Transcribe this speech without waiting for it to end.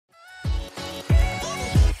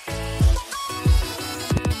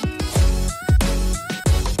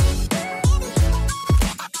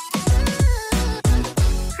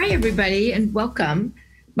everybody, and welcome.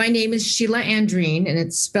 My name is Scilla Andreen, and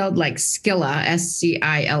it's spelled like Scilla,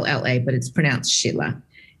 Scilla, but it's pronounced Scilla.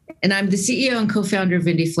 And I'm the CEO and co-founder of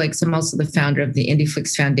IndieFlix. I'm also the founder of the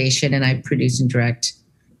IndieFlix Foundation, and I produce and direct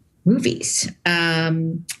movies. I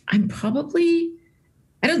don't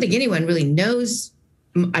think anyone really knows.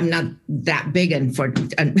 I'm not that big for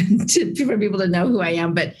people to know who I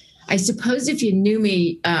am, but I suppose if you knew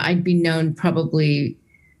me, I'd be known probably.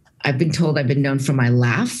 I've been told I've been known for my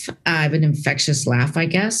laugh. I have an infectious laugh, I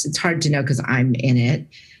guess. It's hard to know because I'm in it.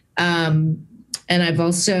 And I've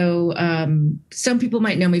also, some people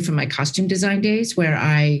might know me from my costume design days where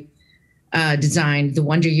I designed The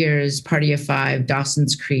Wonder Years, Party of Five,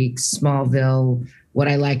 Dawson's Creek, Smallville, What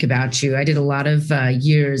I Like About You. I did a lot of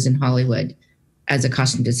years in Hollywood as a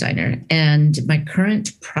costume designer. And my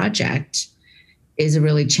current project is a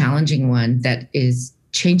really challenging one that is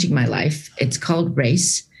changing my life. It's called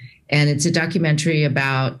Race. And it's a documentary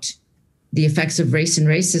about the effects of race and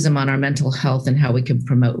racism on our mental health and how we can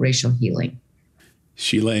promote racial healing.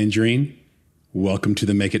 Scilla Andreen, welcome to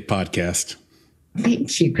the Make It podcast.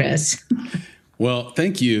 Thank you, Chris. Well,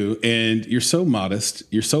 thank you. And you're so modest.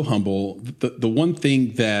 You're so humble. The one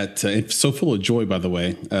thing that, it's so full of joy, by the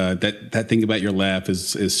way, that thing about your laugh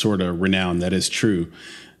is sort of renowned. That is true.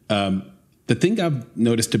 The thing I've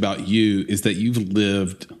noticed about you is that you've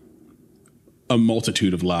lived a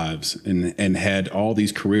multitude of lives and had all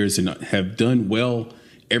these careers and have done well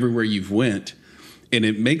everywhere you've went. And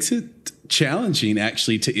it makes it challenging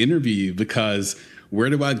actually to interview you because where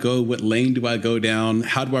do I go? What lane do I go down?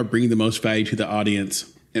 How do I bring the most value to the audience?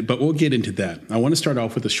 But we'll get into that. I want to start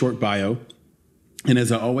off with a short bio. And as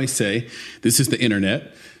I always say, this is the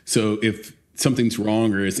internet. So if something's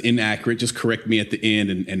wrong or is inaccurate, just correct me at the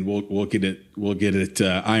end and we'll get it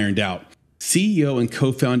ironed out. CEO and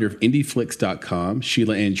co-founder of IndieFlix.com,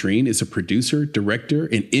 Scilla Andreen is a producer, director,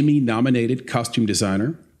 and Emmy-nominated costume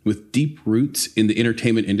designer with deep roots in the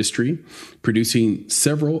entertainment industry, producing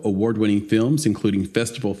several award-winning films, including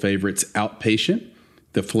festival favorites Outpatient,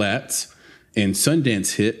 The Flats, and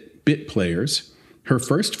Sundance hit Bit Players. Her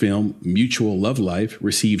first film, Mutual Love Life,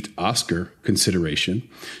 received Oscar consideration.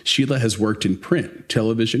 Scilla has worked in print,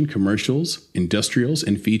 television, commercials, industrials,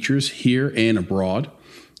 and features here and abroad.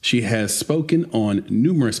 She has spoken on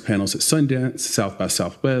numerous panels at Sundance, South by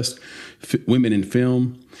Southwest, Women in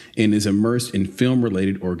Film, and is immersed in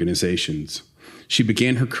film-related organizations. She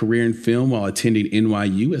began her career in film while attending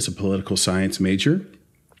NYU as a political science major,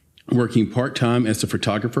 working part-time as a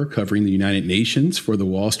photographer covering the United Nations for the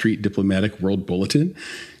Wall Street Diplomatic World Bulletin.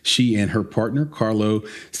 She and her partner, Carlo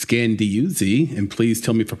Scandiuzzi, and please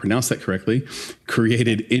tell me if I pronounced that correctly,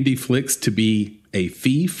 created IndieFlix to be a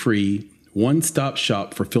fee-free one-stop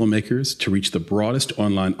shop for filmmakers to reach the broadest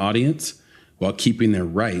online audience while keeping their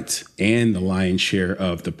rights and the lion's share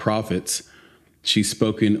of the profits. She's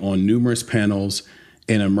spoken on numerous panels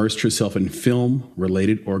and immersed herself in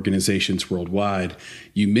film-related organizations worldwide.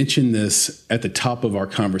 You mentioned this at the top of our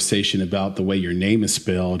conversation about the way your name is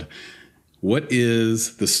spelled. What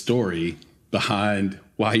is the story behind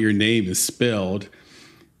why your name is spelled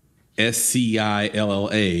Scilla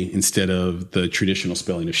instead of the traditional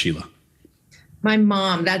spelling of Scilla? My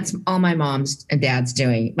mom, that's all my mom's and dad's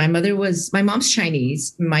doing. My mom's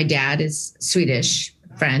Chinese. My dad is Swedish,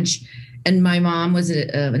 French. And my mom was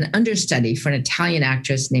an understudy for an Italian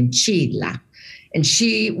actress named Scilla. And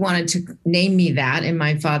she wanted to name me that. And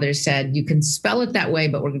my father said, you can spell it that way,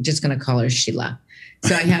 but we're just going to call her Scilla.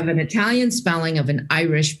 So I have an Italian spelling of an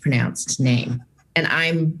Irish pronounced name. And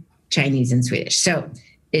I'm Chinese and Swedish. So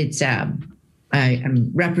it's,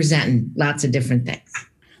 I'm representing lots of different things.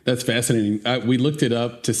 That's fascinating. We looked it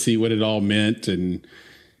up to see what it all meant, and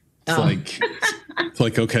it's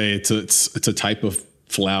like okay, it's a type of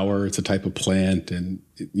flower, it's a type of plant, and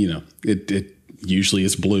it usually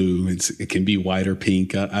is blue. It can be white or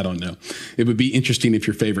pink. I don't know. It would be interesting if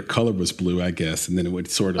your favorite color was blue, I guess, and then it would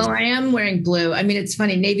sort of. Oh, I am wearing blue. I mean, it's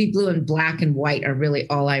funny. Navy blue and black and white are really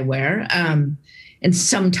all I wear, and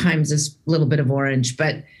sometimes a little bit of orange,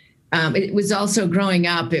 but. It was also growing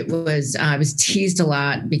up. I was teased a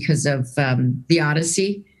lot because of the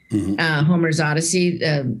Odyssey, Homer's Odyssey,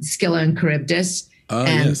 Scylla and Charybdis.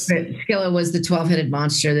 And yes. Scylla was the 12-headed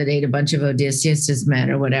monster that ate a bunch of Odysseus's men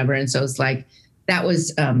or whatever. And so it's like that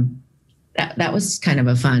was that was kind of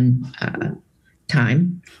a fun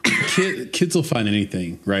time. Kids will find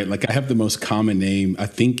anything, right? Like I have the most common name, I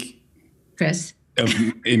think, Chris,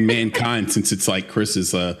 in mankind, since it's like Chris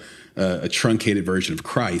is a truncated version of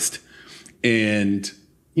Christ. And,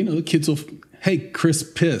 the kids will, hey, Chris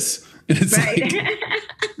Piss. And it's right.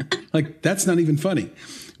 like, that's not even funny.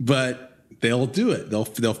 But they'll do it.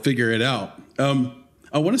 They'll figure it out.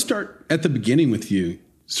 I want to start at the beginning with you,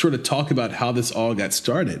 sort of talk about how this all got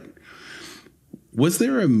started. Was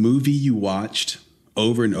there a movie you watched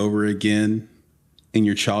over and over again in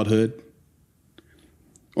your childhood?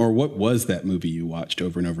 Or what was that movie you watched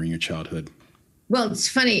over and over in your childhood? Well, it's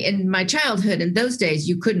funny. In my childhood, in those days,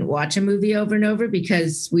 you couldn't watch a movie over and over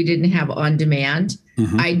because we didn't have on demand.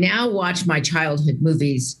 Mm-hmm. I now watch my childhood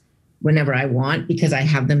movies whenever I want because I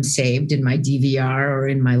have them saved in my DVR or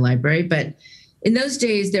in my library. But in those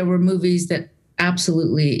days, there were movies that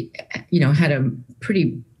absolutely, had a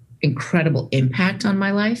pretty incredible impact on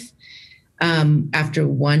my life. After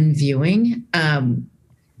one viewing,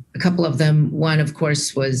 a couple of them, one, of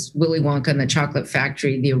course, was Willy Wonka and the Chocolate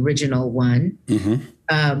Factory, the original one.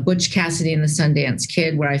 Mm-hmm. Butch Cassidy and the Sundance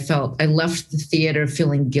Kid, where I left the theater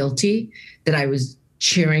feeling guilty that I was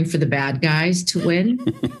cheering for the bad guys to win.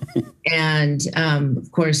 And,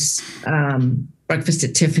 of course, Breakfast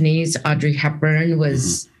at Tiffany's, Audrey Hepburn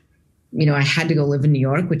was, mm-hmm. I had to go live in New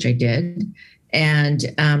York, which I did. And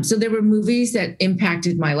so there were movies that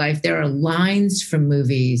impacted my life. There are lines from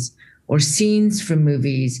movies or scenes from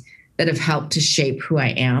movies that have helped to shape who I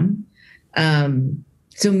am.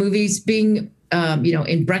 So movies being,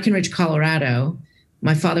 in Breckenridge, Colorado,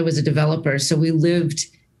 my father was a developer. So we lived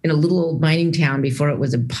in a little old mining town before it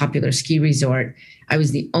was a popular ski resort. I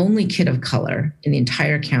was the only kid of color in the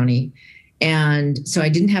entire county. And so I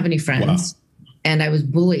didn't have any friends. Wow. And I was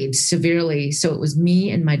bullied severely. So it was me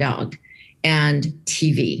and my dog and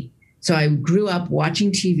TV. So I grew up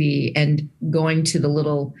watching TV and going to the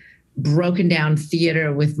little broken down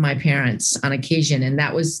theater with my parents on occasion. And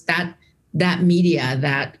that was that media,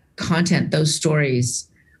 that content, those stories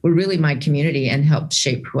were really my community and helped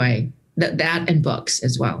shape who that and books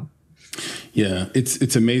as well. Yeah.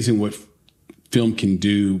 It's amazing what film can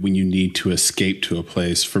do when you need to escape to a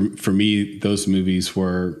place. For me, those movies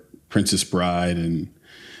were Princess Bride and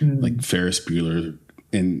like Ferris Bueller,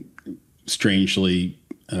 and strangely,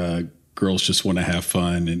 Girls Just Want to Have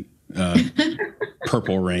Fun, and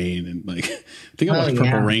Purple Rain, and I think I watched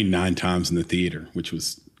Purple Rain 9 times in the theater, which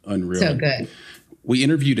was unreal. So good. We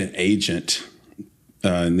interviewed an agent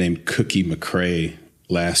named Cookie McCrae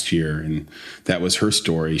last year, and that was her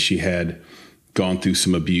story. She had gone through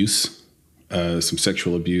some abuse, some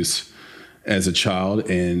sexual abuse as a child,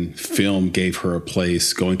 and film gave her a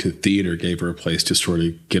place, going to the theater gave her a place to sort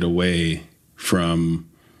of get away from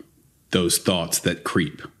those thoughts that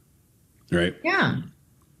creep, right? Yeah,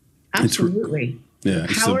 absolutely.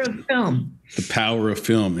 The power of film. The power of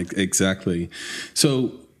film, exactly.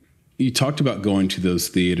 So you talked about going to those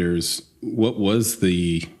theaters. What was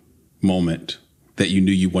the moment that you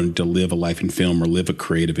knew you wanted to live a life in film or live a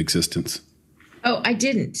creative existence? Oh, I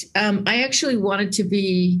didn't. I actually wanted to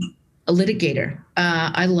be a litigator.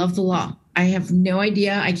 I love the law. I have no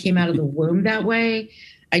idea. I came out of the womb that way.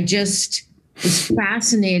 I just was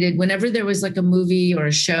fascinated. Whenever there was like a movie or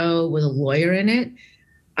a show with a lawyer in it,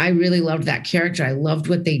 I really loved that character. I loved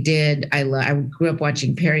what they did. I grew up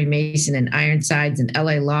watching Perry Mason and Ironsides and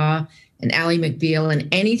LA Law and Ally McBeal and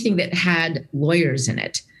anything that had lawyers in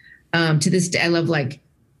it. To this day, I love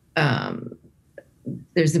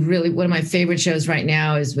there's one of my favorite shows right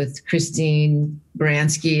now is with Christine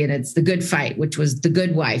Baranski, and it's The Good Fight, which was The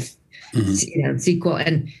Good Wife, sequel.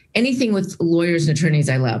 And anything with lawyers and attorneys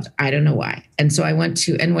I loved. I don't know why. And so I went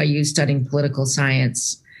to NYU studying political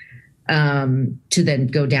science to then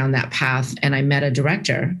go down that path. And I met a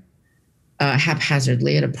director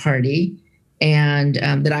haphazardly at a party, and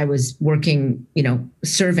that I was working,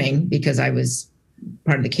 serving because I was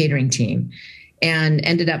part of the catering team, and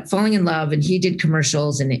ended up falling in love. And he did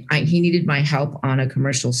commercials, and he needed my help on a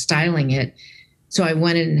commercial, styling it. So I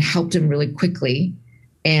went in and helped him really quickly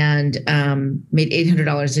and made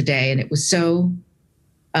 $800 a day. And it was so,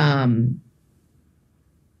 I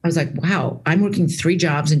was like, wow, I'm working 3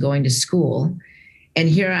 jobs and going to school. And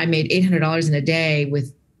here I made $800 in a day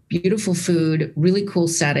with beautiful food, really cool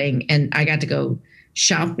setting. And I got to go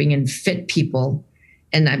shopping and fit people.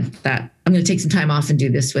 And I thought, I'm going to take some time off and do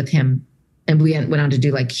this with him. And we went on to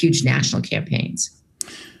do like huge national campaigns.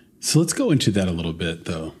 So let's go into that a little bit,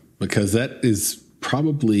 though, because that is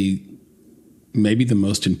probably maybe the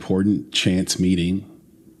most important chance meeting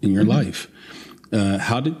in your life.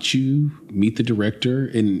 How did you meet the director,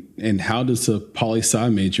 and how does a poli-sci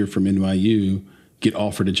major from NYU get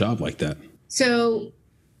offered a job like that? So,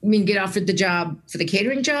 I mean, get offered the job for the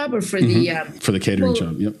catering job or for the catering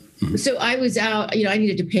job? Yep. Mm-hmm. So I was out. I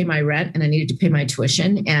needed to pay my rent and I needed to pay my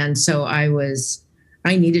tuition, and so I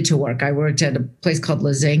needed to work. I worked at a place called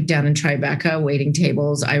La Zinc down in Tribeca, waiting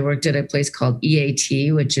tables. I worked at a place called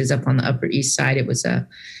EAT, which is up on the Upper East Side. It was a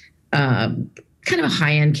kind of a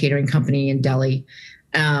high-end catering company in Delhi.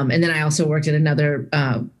 And then I also worked at another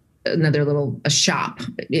little shop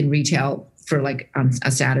in retail for like on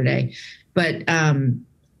a Saturday. But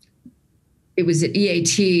it was at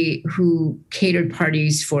EAT who catered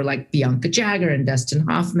parties for like Bianca Jagger and Dustin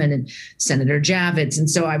Hoffman and Senator Javits. And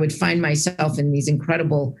so I would find myself in these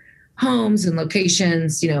incredible homes and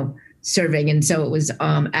locations, serving. And so it was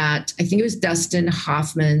I think it was Dustin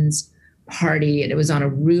Hoffman's party, and it was on a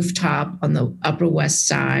rooftop on the Upper West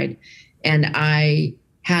Side. And I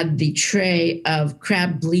had the tray of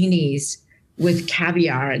crab blinis with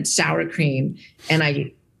caviar and sour cream.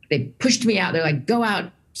 And they pushed me out. They're like, go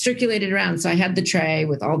out, circulate it around. So I had the tray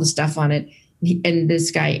with all the stuff on it. And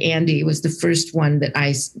this guy, Andy, was the first one that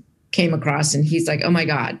I came across. And he's like, oh my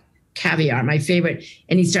God, caviar, my favorite.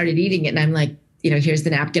 And he started eating it. And I'm like, here's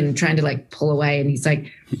the napkin and trying to like pull away. And he's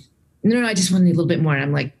like, no, I just want a little bit more. And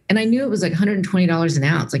I'm like, and I knew it was like $120 an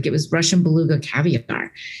ounce. Like it was Russian beluga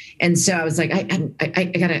caviar. And so I was like, I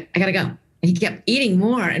gotta go. And he kept eating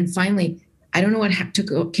more. And finally, I don't know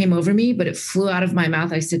what came over me, but it flew out of my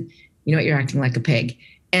mouth. I said, you know what, you're acting like a pig.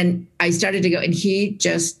 And I started to go, and he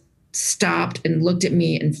just stopped and looked at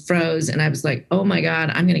me and froze. And I was like, oh my God,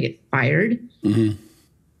 I'm going to get fired. Mm-hmm.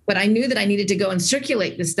 But I knew that I needed to go and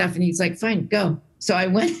circulate this stuff. And he's like, fine, go. So I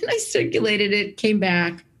went and I circulated it, came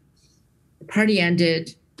back. The party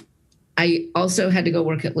ended. I also had to go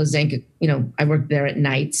work at Lazenka. I worked there at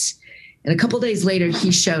nights. And a couple of days later,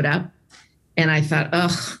 he showed up. And I thought,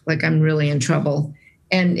 like I'm really in trouble.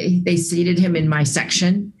 And they seated him in my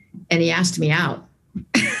section. And he asked me out.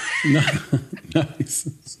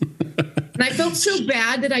 Nice. And I felt so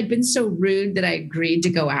bad that I'd been so rude that I agreed to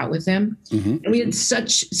go out with him. Mm-hmm. And we had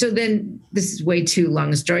so then this is way too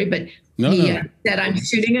long a story, but he said, I'm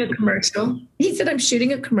shooting a commercial. He said, I'm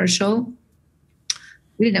shooting a commercial.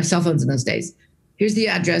 We didn't have cell phones in those days. Here's the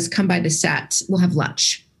address. Come by the set. We'll have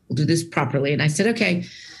lunch. We'll do this properly. And I said, okay.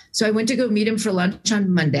 So I went to go meet him for lunch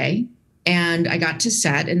on Monday, and I got to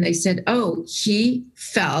set, and they said, oh, he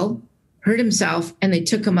fell, hurt himself, and they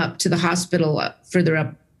took him up to the hospital further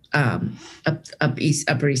up Upper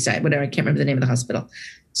East Side, whatever. I can't remember the name of the hospital.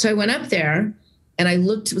 So I went up there, and I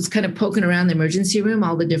was kind of poking around the emergency room,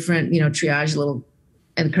 all the different, triage little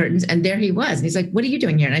and curtains, and there he was. And he's like, what are you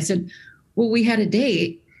doing here? And I said, well, we had a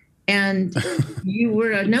date, and you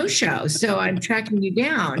were a no-show, so I'm tracking you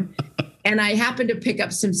down. And I happened to pick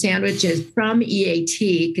up some sandwiches from EAT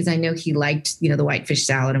because I know he liked, the whitefish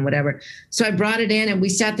salad and whatever. So I brought it in, and we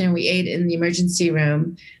sat there and we ate in the emergency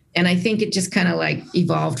room. And I think it just kind of like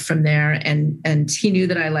evolved from there. And he knew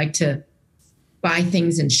that I like to buy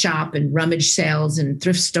things and shop and rummage sales and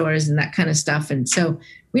thrift stores and that kind of stuff. And so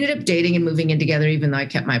we ended up dating and moving in together, even though I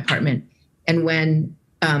kept my apartment. And when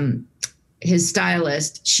his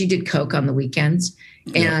stylist, she did coke on the weekends.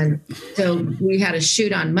 And so we had a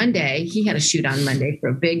shoot on Monday. He had a shoot on Monday for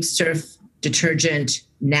a big surf detergent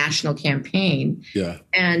national campaign. Yeah.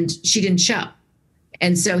 And she didn't show.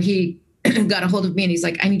 And so he got a hold of me, and he's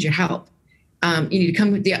like, I need your help. You need to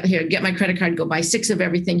come with here, get my credit card, go buy 6 of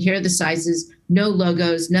everything. Here are the sizes, no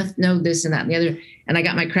logos, no this and that and the other. And I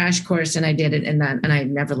got my crash course, and I did it. And I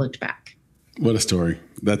never looked back. What a story.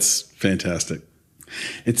 That's fantastic.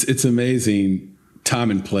 It's amazing time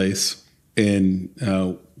and place. And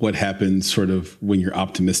what happens sort of when you're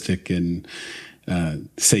optimistic and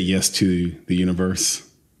say yes to the universe.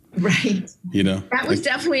 Right. That was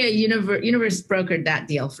definitely a universe brokered that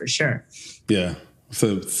deal for sure. Yeah.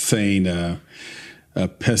 So saying a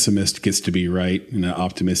pessimist gets to be right and an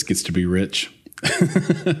optimist gets to be rich.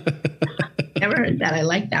 Never heard that. I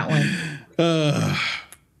like that one.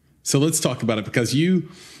 So let's talk about it, because you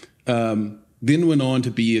then went on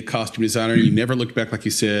to be a costume designer. You never looked back, like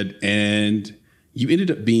you said, and you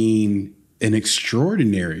ended up being an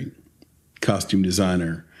extraordinary costume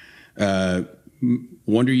designer.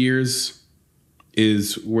 Wonder Years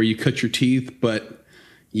is where you cut your teeth, but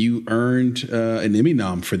you earned an Emmy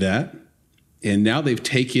nom for that. And now they've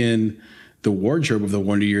taken the wardrobe of the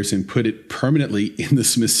Wonder Years and put it permanently in the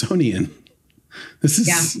Smithsonian. This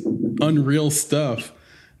is unreal stuff.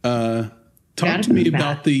 Talk to me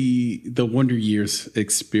about the Wonder Years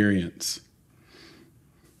experience.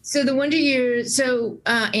 So the Wonder Years,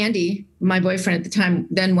 Andy, my boyfriend at the time,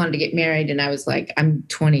 then wanted to get married. And I was like, I'm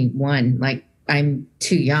 21, like I'm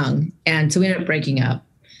too young. And so we ended up breaking up.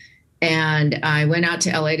 And I went out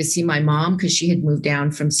to LA to see my mom because she had moved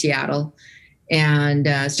down from Seattle, and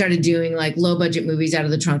started doing like low budget movies out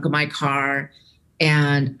of the trunk of my car.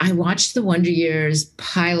 And I watched the Wonder Years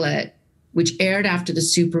pilot, which aired after the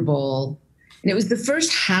Super Bowl. And it was the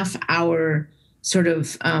first half-hour sort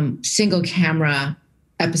of single camera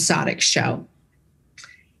episodic show.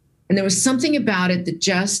 And there was something about it that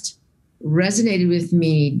just resonated with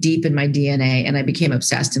me deep in my DNA, and I became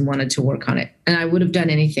obsessed and wanted to work on it. And I would have done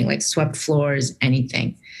anything, like swept floors,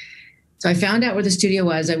 anything. So I found out where the studio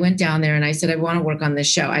was. I went down there and I said, I want to work on this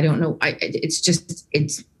show. I don't know. I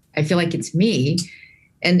feel like it's me.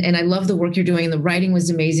 And I love the work you're doing. And the writing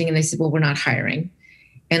was amazing. And they said, well, we're not hiring.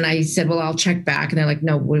 And I said, well, I'll check back. And they're like,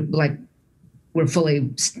 no, we're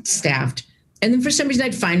fully staffed. And then for some reason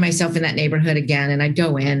I'd find myself in that neighborhood again. And I'd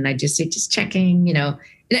go in and I'd just say, just checking, and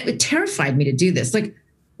it terrified me to do this. Like,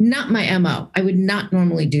 not my MO. I would not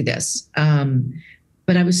normally do this.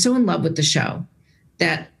 But I was so in love with the show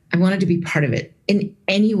that I wanted to be part of it in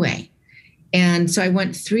any way. And so I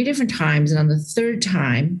went 3 different times. And on the 3rd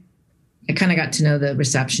time, I kind of got to know the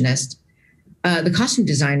receptionist. The costume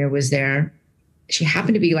designer was there. She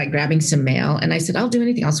happened to be like grabbing some mail. And I said, I'll do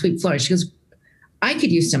anything. I'll sweep floors. She goes, I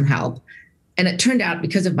could use some help. And it turned out,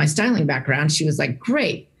 because of my styling background, she was like,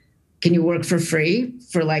 great. Can you work for free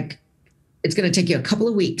for it's going to take you a couple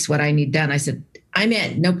of weeks, what I need done? I said, I'm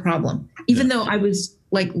in, no problem. Even though I was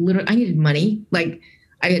literally, I needed money. I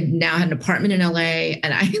had now had an apartment in LA,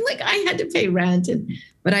 and I had to pay rent.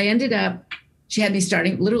 But I ended up, she had me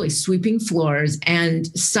starting literally sweeping floors and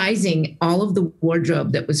sizing all of the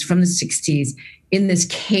wardrobe that was from the 60s in this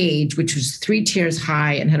cage, which was 3 tiers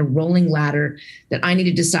high and had a rolling ladder that I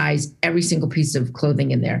needed to size every single piece of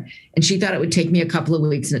clothing in there. And she thought it would take me a couple of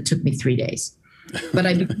weeks, and it took me 3 days. But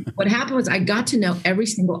what happened was I got to know every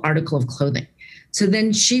single article of clothing. So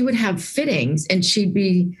then she would have fittings and she'd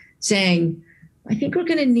be saying, I think we're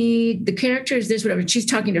going to need, the character is this, whatever. She's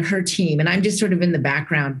talking to her team and I'm just sort of in the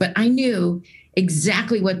background, but I knew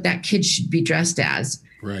exactly what that kid should be dressed as.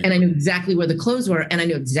 Right. And I knew exactly where the clothes were, and I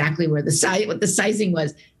knew exactly where what the sizing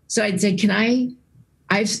was. So I'd say, can I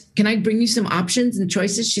bring you some options and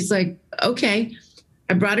choices? She's like, okay.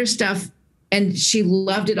 I brought her stuff and she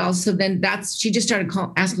loved it all. So then she just started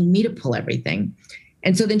asking me to pull everything.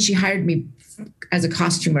 And so then she hired me as a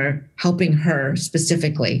costumer, helping her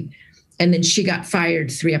specifically. And then she got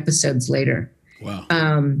fired 3 episodes later. Wow.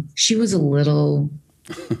 She was a little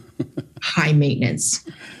high maintenance,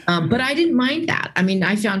 but I didn't mind that. I mean,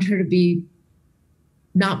 I found her to be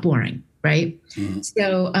not boring, right? Mm-hmm.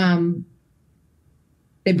 So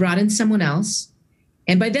they brought in someone else.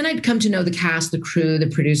 And by then I'd come to know the cast, the crew, the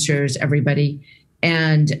producers, everybody.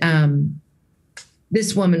 And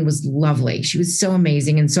this woman was lovely. She was so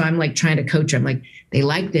amazing. And so I'm trying to coach her. I'm like, they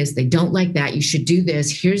like this. They don't like that. You should do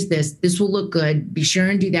this. Here's this. This will look good. Be sure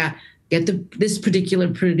and do that. Get this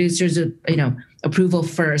particular producer's, approval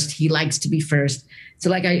first. He likes to be first.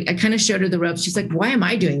 So I kind of showed her the ropes. She's like, why am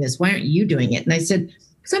I doing this? Why aren't you doing it? And I said,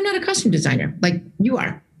 because I'm not a costume designer like you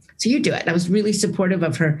are. So you do it. I was really supportive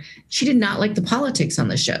of her. She did not like the politics on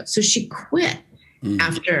the show. So she quit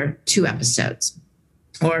after 2 episodes,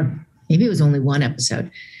 or maybe it was only 1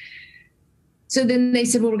 episode. So then they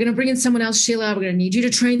said, well, we're going to bring in someone else, Sheila. We're going to need you to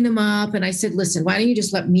train them up. And I said, listen, why don't you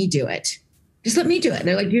just let me do it? Just let me do it.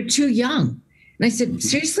 They're like, you're too young. And I said,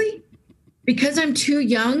 seriously? Because I'm too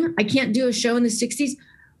young, I can't do a show in the 60s?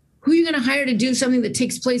 Who are you going to hire to do something that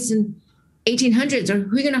takes place in 1800s? Or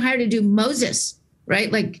who are you going to hire to do Moses,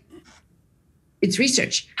 right? It's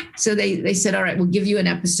research. So they said, all right, we'll give you an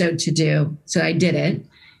episode to do. So I did it.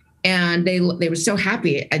 And they were so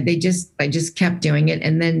happy. I just kept doing it.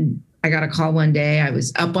 And then I got a call one day. I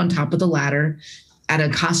was up on top of the ladder at a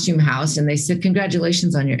costume house, and they said,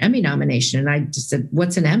 congratulations on your Emmy nomination. And I just said,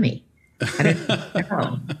 what's an Emmy? I didn't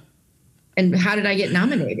know. And how did I get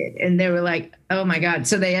nominated? And they were like, oh my God.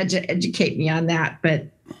 So they educate me on that. But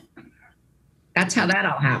that's how that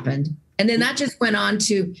all happened. And then that just went on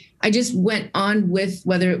I just went on with,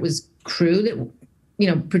 whether it was crew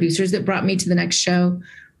that, producers that brought me to the next show,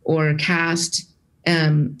 or cast.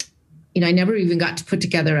 I never even got to put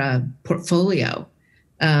together a portfolio.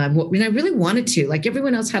 And I really wanted to.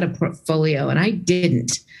 Everyone else had a portfolio, and I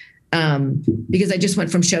didn't, because I just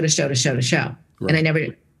went from show to show to show to show.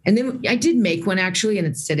 Right. And then I did make one actually, and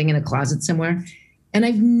it's sitting in a closet somewhere. And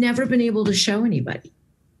I've never been able to show anybody.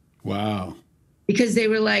 Wow. Because they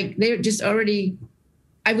were just already,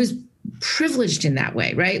 I was privileged in that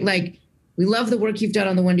way, right? We love the work you've done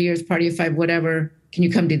on the Wonder Years, Party of 5, whatever. Can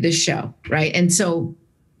you come do this show? Right. And so,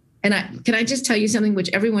 can I just tell you something, which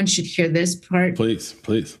everyone should hear this part? Please.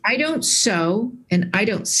 I don't sew and I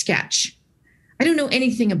don't sketch. I don't know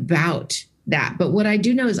anything about that. But what I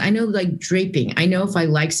do know is I know draping. I know if I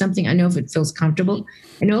like something, I know if it feels comfortable.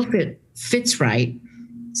 I know if it fits right.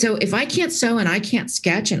 So if I can't sew and I can't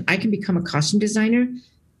sketch and I can become a costume designer,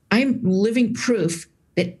 I'm living proof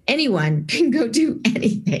that anyone can go do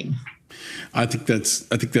anything. I think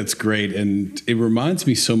that's great. And it reminds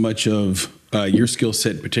me so much of your skill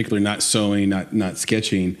set in particular, not sewing, not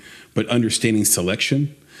sketching, but understanding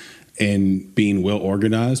selection and being well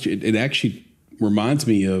organized. It actually reminds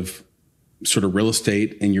me of sort of real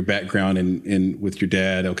estate and your background and with your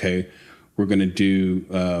dad. Okay, we're going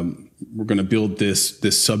to build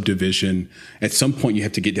this subdivision. At some point, you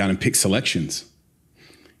have to get down and pick selections.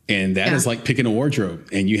 And that is like picking a wardrobe,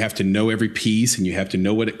 and you have to know every piece, and you have to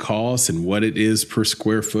know what it costs and what it is per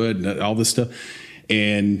square foot and all this stuff.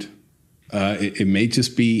 And it may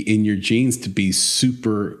just be in your genes to be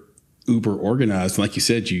super uber organized. And like you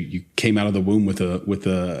said, you came out of the womb with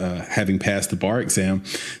a having passed the bar exam.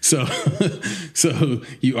 So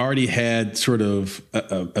you already had sort of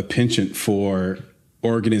a penchant for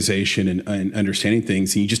organization and understanding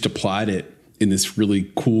things, and you just applied it in this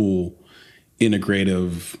really cool,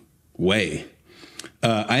 integrative way.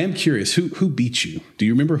 I am curious, who beat you? Do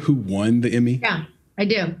you remember who won the Emmy? Yeah, I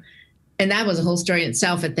do. And that was a whole story in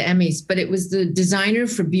itself at the Emmys, but it was the designer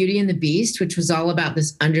for Beauty and the Beast, which was all about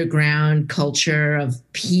this underground culture of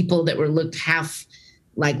people that were looked half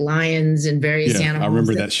like lions and various animals. I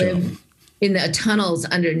remember that show. In the tunnels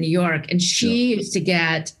under New York. And she used to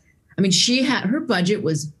get, her budget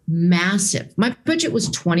was massive. My budget was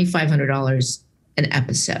 $2,500 an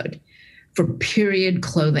episode for period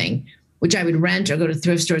clothing, which I would rent or go to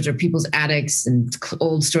thrift stores or people's attics and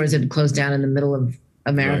old stores that had closed down in the middle of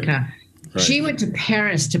America. Right. Right. She went to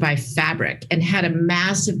Paris to buy fabric and had a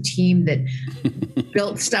massive team that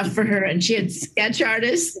built stuff for her. And she had sketch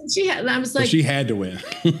artists. And I was like, she had to win.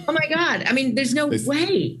 Oh my God. There's no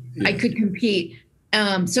way I could compete.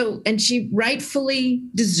 And she rightfully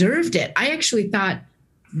deserved it. I actually thought,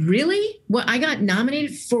 really? Well, I got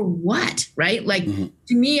nominated for what? Right? Like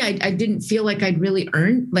to me, I didn't feel like I'd really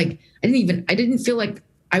earned, like I didn't feel like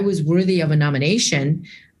I was worthy of a nomination,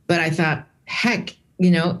 but I thought, heck,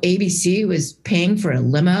 ABC was paying for a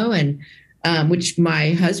limo and which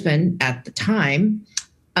my husband at the time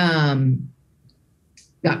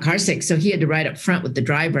got car sick. So he had to ride up front with the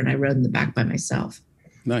driver and I rode in the back by myself.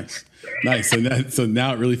 Nice. So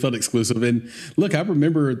now it really felt exclusive. And look, I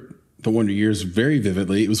remember The Wonder Years very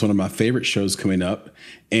vividly. It was one of my favorite shows coming up.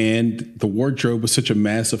 And the wardrobe was such a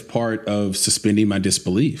massive part of suspending my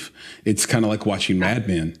disbelief. It's kind of like watching Mad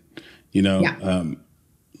Men,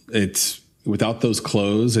 it's without those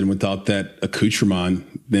clothes and without that accoutrement,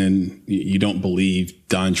 then you don't believe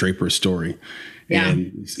Don Draper's story. Yeah.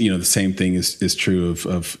 And, the same thing is true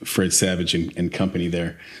of Fred Savage and company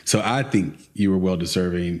there. So I think you were well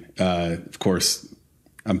deserving. Of course,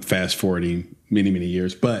 I'm fast forwarding many, many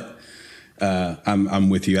years, but I'm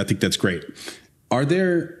with you. I think that's great. Are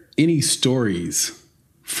there any stories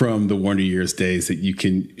from the Wonder Years days that you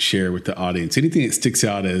can share with the audience? Anything that sticks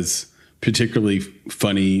out as particularly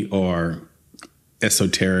funny or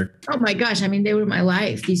esoteric? Oh my gosh. They were my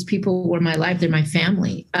life. These people were my life. They're my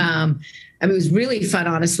family. It was really fun,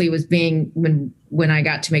 honestly, was being when I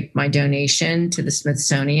got to make my donation to the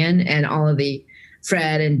Smithsonian and all of the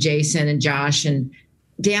Fred and Jason and Josh and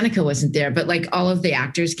Danica wasn't there, but like all of the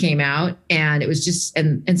actors came out and it was just,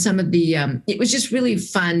 and some of the, it was just really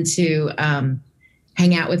fun to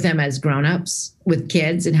hang out with them as grownups with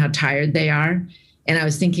kids and how tired they are. And I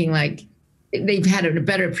was thinking like, they've had a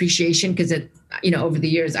better appreciation because over the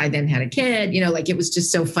years I then had a kid, it was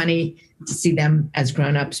just so funny to see them as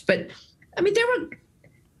grownups. But there were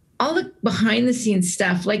all the behind the scenes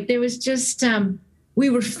stuff. Like there was just, we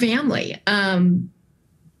were family.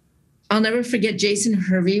 I'll never forget Jason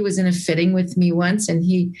Hervey was in a fitting with me once and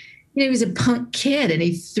he was a punk kid and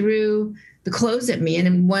he threw the clothes at me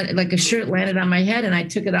and a shirt landed on my head and I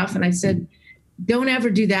took it off and I said, don't ever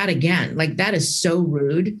do that again. Like that is so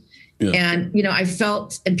rude. Yeah. And, I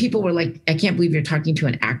felt, and people were like, I can't believe you're talking to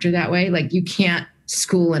an actor that way. Like you can't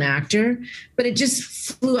school an actor, but it just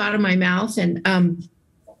flew out of my mouth. And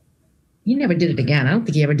he never did it again. I don't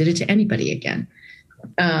think he ever did it to anybody again.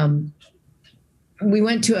 We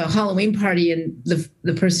went to a Halloween party and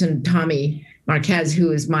the person, Tommy Marquez,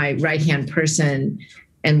 who is my right-hand person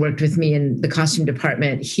and worked with me in the costume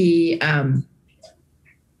department. We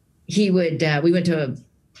went to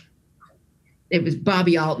it was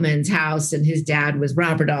Bobby Altman's house and his dad was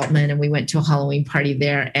Robert Altman. And we went to a Halloween party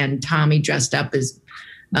there and Tommy dressed up as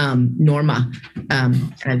Norma,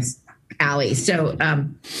 as Allie. So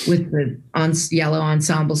with the yellow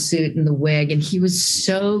ensemble suit and the wig, and he was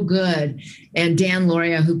so good. And Dan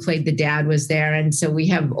Loria, who played the dad, was there. And so we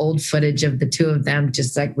have old footage of the two of them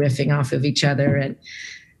just like riffing off of each other.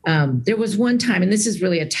 And there was one time, and this is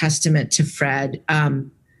really a testament to Fred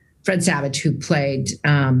Savage, who played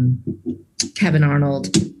Kevin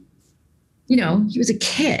Arnold. He was a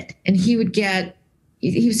kid and he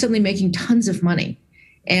was suddenly making tons of money.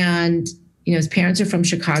 And his parents are from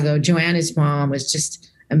Chicago. Joanne, his mom, was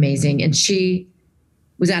just amazing. And she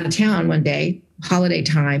was out of town one day, holiday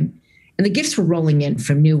time, and the gifts were rolling in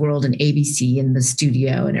from New World and ABC and the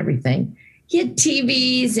studio and everything. He had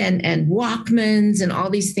TVs and Walkmans and all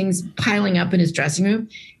these things piling up in his dressing room.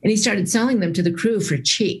 And he started selling them to the crew for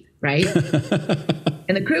cheap, right?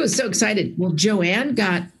 And the crew was so excited. Well, Joanne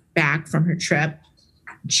got back from her trip.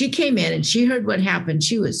 She came in and she heard what happened.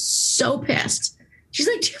 She was so pissed. She's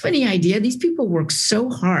like, do you have any idea? These people work so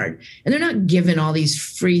hard and they're not given all these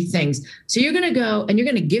free things. So you're going to go and you're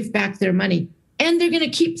going to give back their money and they're going to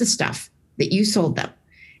keep the stuff that you sold them.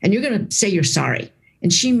 And you're going to say you're sorry.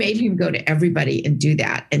 And she made him go to everybody and do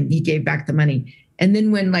that. And he gave back the money. And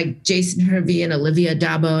then when like Jason Hervey and Olivia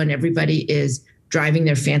Dabo and everybody is driving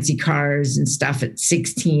their fancy cars and stuff at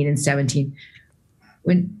 16 and 17,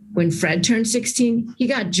 when Fred turned 16, he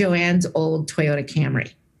got Joanne's old Toyota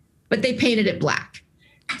Camry, but they painted it black.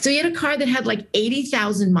 So he had a car that had like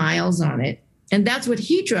 80,000 miles on it. And that's what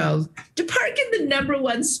he drove to park in the number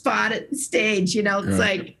one spot at the stage. It's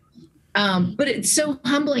like, but it's so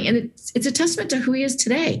humbling. And it's a testament to who he is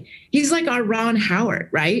today. He's like our Ron Howard,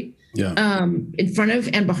 right? Yeah. In front of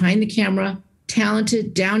and behind the camera,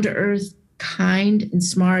 talented, down to earth, kind and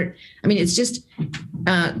smart. I mean, it's just,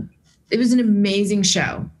 it was an amazing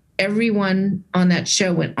show. Everyone on that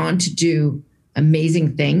show went on to do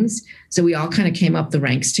amazing things. So we all kind of came up the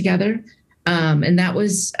ranks together. And that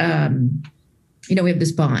was, we have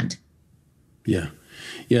this bond. Yeah.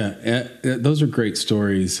 Yeah. Those are great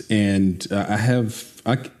stories. And I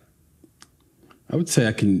would say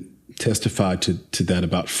I can testify to that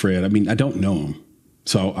about Fred. I mean, I don't know him,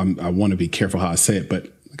 so I want to be careful how I say it,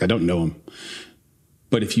 but I don't know him.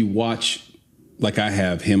 But if you watch, like I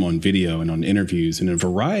have him on video and on interviews and a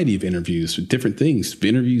variety of interviews with different things,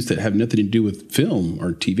 interviews that have nothing to do with film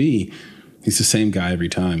or TV, he's the same guy every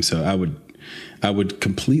time. So I would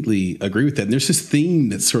completely agree with that. And there's this theme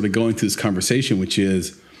that's sort of going through this conversation, which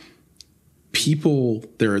is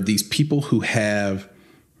there are these people who have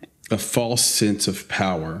a false sense of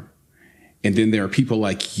power. And then there are people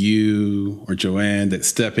like you or Joanne that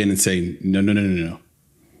step in and say, no.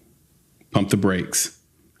 Pump the brakes.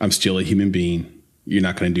 I'm still a human being. You're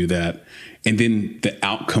not going to do that. And then the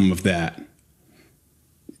outcome of that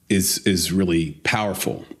is really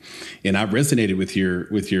powerful. And I resonated with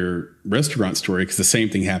your restaurant story because the same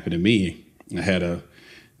thing happened to me. I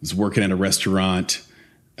was working at a restaurant,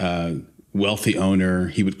 wealthy owner.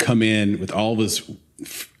 He would come in with all of his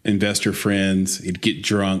investor friends. He'd get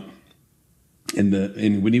drunk.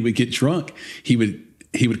 And when he would get drunk, he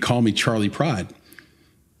would call me Charlie Pride,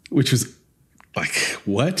 which was like,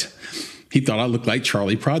 what? He thought I looked like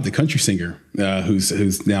Charlie Pride, the country singer,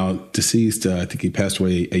 who's now deceased. I think he passed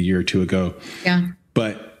away a year or two ago. Yeah.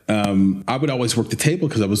 But I would always work the table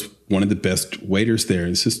because I was one of the best waiters there.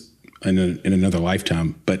 It's just in another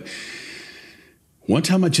lifetime. But one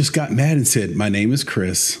time I just got mad and said, my name is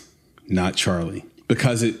Chris, not Charlie.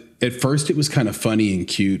 Because at first it was kind of funny and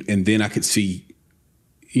cute. And then I could see,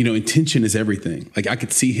 intention is everything. Like I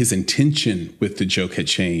could see his intention with the joke had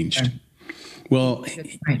changed. Right. Well,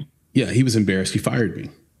 yeah, he was embarrassed. He fired me.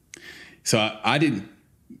 So it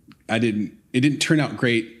didn't turn out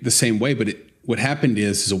great the same way, but what happened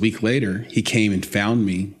is a week later, he came and found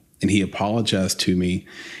me and he apologized to me.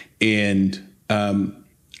 And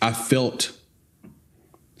I felt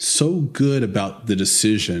so good about the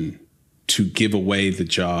decision to give away the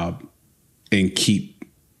job and keep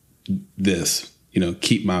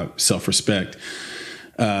keep my self-respect.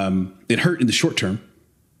 It hurt in the short term.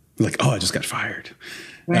 Like, oh, I just got fired.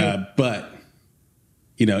 Right. But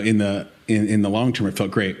in the long term, it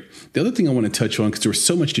felt great. The other thing I want to touch on, because there was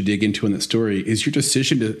so much to dig into in that story, is your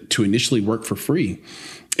decision to initially work for free.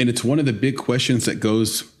 And it's one of the big questions that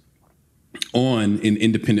goes on in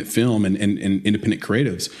independent film and independent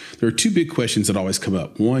creatives. There are two big questions that always come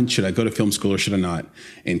up. One, should I go to film school or should I not?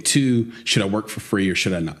 And two, should I work for free or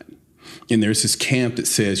should I not? And there's this camp that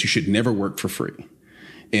says you should never work for free.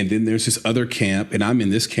 And then there's this other camp, and I'm in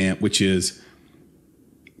this camp, which is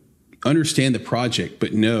understand the project,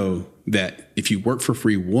 but know that if you work for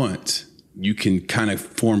free once, you can kind of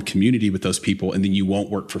form community with those people, and then you won't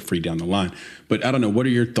work for free down the line. But I don't know. What are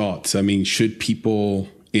your thoughts? I mean, should people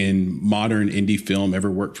in modern indie film ever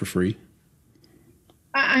work for free?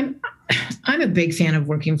 I'm a big fan of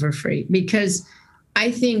working for free because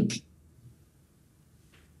I think,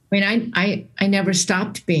 I never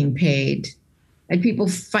stopped being paid. I had people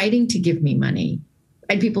fighting to give me money.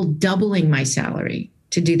 I had people doubling my salary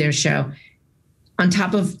to do their show on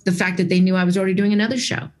top of the fact that they knew I was already doing another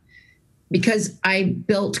show because I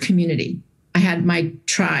built community. I had my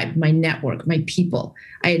tribe, my network, my people.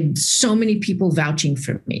 I had so many people vouching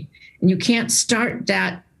for me. And you can't start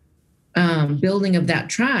that building of that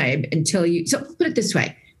tribe until so put it this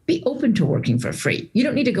way, be open to working for free. You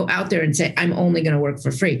don't need to go out there and say, I'm only going to work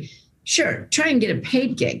for free. Sure, try and get a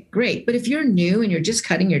paid gig. Great. But if you're new and you're just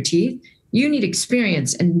cutting your teeth, you need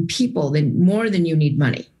experience and people more than you need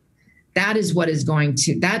money. That's what, I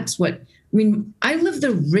live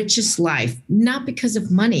the richest life, not because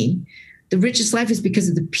of money. The richest life is because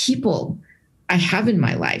of the people I have in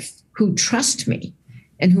my life who trust me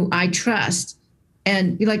and who I trust.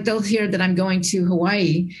 And they'll hear that I'm going to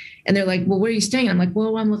Hawaii and they're like, well, where are you staying? I'm like,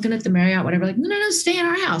 well, I'm looking at the Marriott, whatever. Like, no, stay in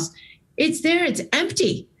our house. It's there. It's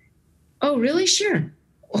empty. Oh, really? Sure.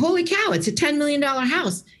 Holy cow. It's a $10 million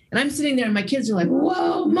house. And I'm sitting there and my kids are like,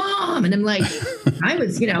 whoa, Mom. And I'm like,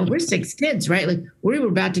 we're 6 kids, right? Like we were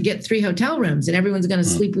about to get 3 hotel rooms and everyone's going to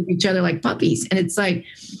sleep with each other like puppies. And it's like,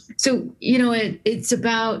 so,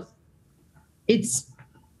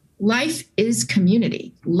 life is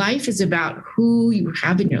community. Life is about who you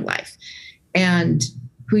have in your life and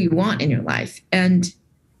who you want in your life. And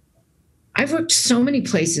I've worked so many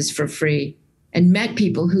places for free and met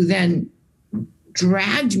people who then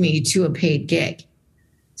dragged me to a paid gig.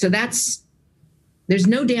 So there's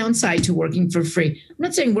no downside to working for free. I'm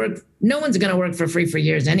not saying no one's going to work for free for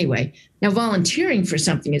years anyway. Now, volunteering for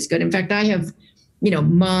something is good. In fact, I have,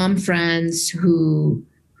 mom friends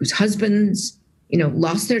whose husbands,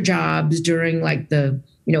 lost their jobs during when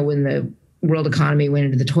the world economy went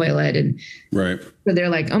into the toilet. And right. So they're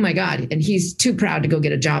like, oh my God. And he's too proud to go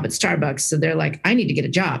get a job at Starbucks. So they're like, I need to get a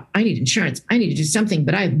job. I need insurance. I need to do something,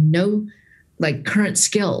 but I have no current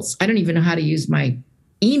skills. I don't even know how to use my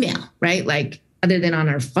email, right? Other than on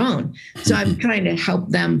our phone. So I'm trying to help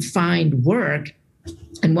them find work.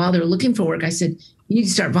 And while they're looking for work, I said, you need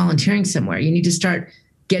to start volunteering somewhere. You need to start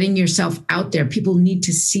getting yourself out there. People need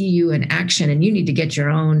to see you in action and you need to get your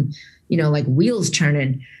own, wheels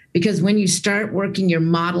turning. Because when you start working, you're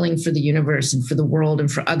modeling for the universe and for the world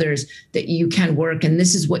and for others that you can work and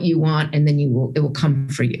this is what you want. And then it will come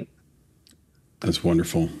for you. That's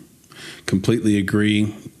wonderful. Completely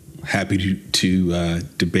agree. Happy to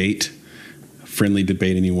friendly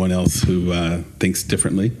debate anyone else who thinks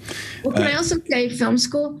differently. Well, can I also say film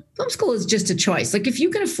school? Film school is just a choice. If you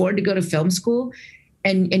can afford to go to film school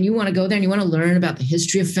and you want to go there and you want to learn about the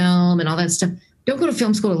history of film and all that stuff, don't go to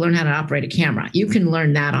film school to learn how to operate a camera. You can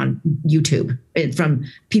learn that on YouTube from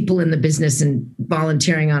people in the business and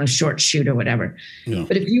volunteering on a short shoot or whatever. Yeah.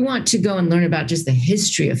 But if you want to go and learn about just the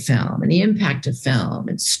history of film and the impact of film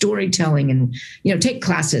and storytelling and, take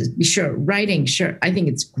classes, be sure, writing, sure. I think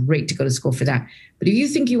it's great to go to school for that. But if you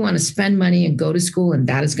think you want to spend money and go to school and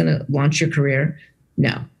that is going to launch your career,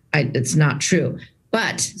 no, it's not true.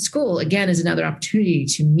 But school, again, is another opportunity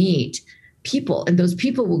to meet people, and those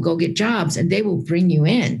people will go get jobs and they will bring you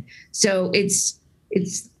in. So it's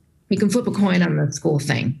you can flip a coin on the school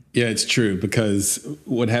thing. Yeah, it's true, because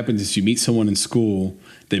what happens is you meet someone in school,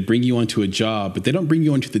 they bring you onto a job, but they don't bring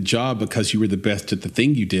you onto the job because you were the best at the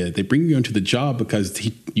thing you did. They bring you onto the job because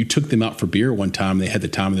you took them out for beer one time and they had the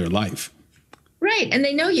time of their life. Right. And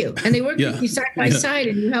they know you and they work with you side by side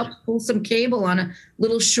and you help pull some cable on a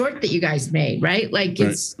little short that you guys made, right?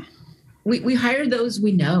 We hire those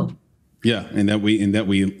we know. Yeah, and that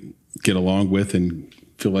we get along with and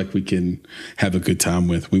feel like we can have a good time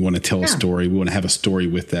with. We want to tell a story. We want to have a story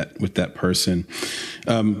with that person.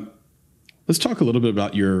 Let's talk a little bit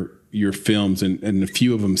about your films and a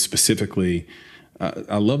few of them specifically.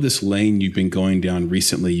 I love this lane you've been going down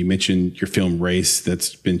recently. You mentioned your film Race.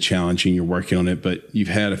 That's been challenging. You're working on it, but you've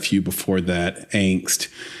had a few before that. Angst.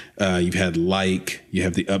 You've had you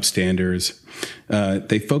have the Upstanders.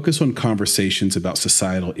 They focus on conversations about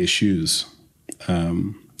societal issues.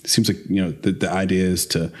 It seems like, the idea is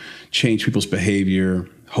to change people's behavior,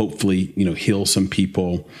 hopefully, heal some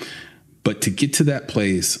people. But to get to that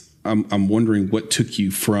place, I'm wondering what took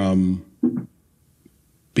you from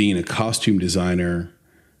being a costume designer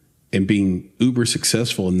and being uber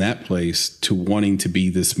successful in that place to wanting to be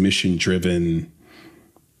this mission-driven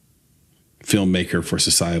filmmaker for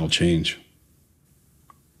societal change.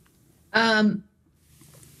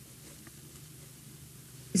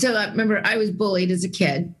 So I remember I was bullied as a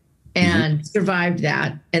kid and survived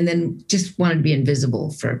that, and then just wanted to be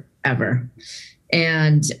invisible forever.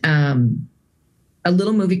 And a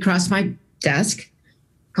little movie crossed my desk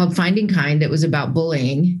called Finding Kind that was about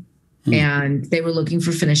bullying, and they were looking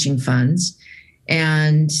for finishing funds.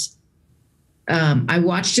 And I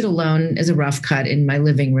watched it alone as a rough cut in my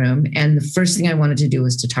living room. And the first thing I wanted to do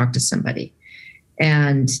was to talk to somebody.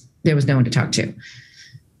 And there was no one to talk to.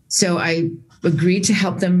 So I agreed to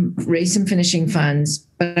help them raise some finishing funds,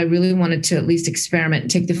 but I really wanted to at least experiment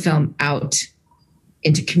and take the film out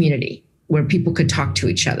into community where people could talk to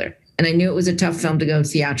each other. And I knew it was a tough film to go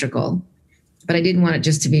theatrical, but I didn't want it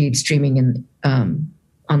just to be streaming and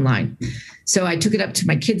online. So I took it up to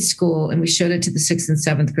my kids' school and we showed it to the 6th and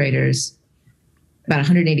 7th graders, about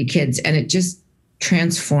 180 kids, and it just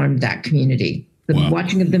transformed that community. The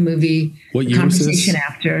watching of the movie, what the year conversation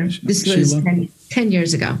was this? This was 10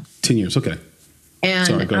 years ago. 10 years, okay. And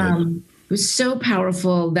sorry, go ahead. It was so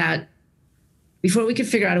powerful that before we could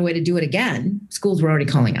figure out a way to do it again, schools were already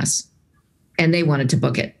calling us and they wanted to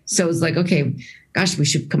book it. So it was like, okay, gosh, we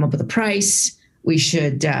should come up with a price. We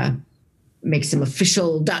should make some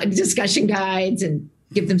official discussion guides and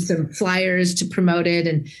give them some flyers to promote it.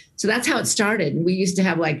 And so that's how it started. And we used to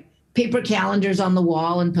have like paper calendars on the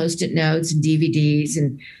wall and Post-it notes and DVDs.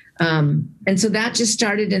 And so that just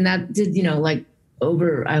started, and that did, like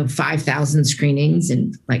over 5,000 screenings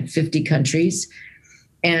in like 50 countries.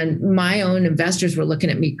 And my own investors were looking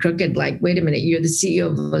at me crooked, like, wait a minute, you're the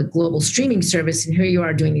CEO of a global streaming service, and here you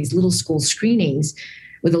are doing these little school screenings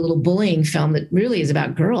with a little bullying film that really is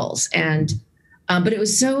about girls. And but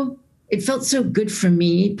it felt so good for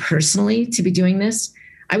me personally to be doing this.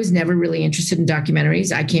 I was never really interested in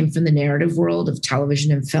documentaries. I came from the narrative world of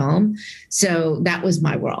television and film. So that was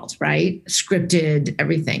my world, right? Scripted,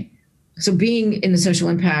 everything. So being in the social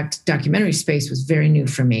impact documentary space was very new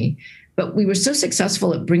for me. But we were so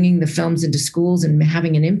successful at bringing the films into schools and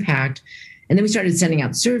having an impact. And then we started sending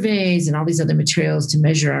out surveys and all these other materials to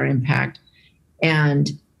measure our impact. And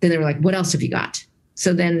then they were like, what else have you got?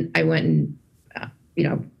 So then I went and,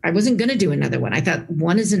 I wasn't going to do another one. I thought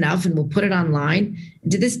one is enough and we'll put it online.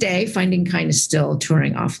 And to this day, Finding Kind is still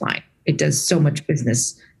touring offline. It does so much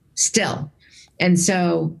business still. And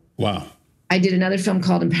so wow. I did another film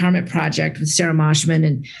called Empowerment Project with Sarah Moshman,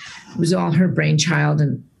 and it was all her brainchild.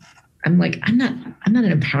 And I'm like, I'm not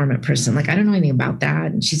an empowerment person. Like, I don't know anything about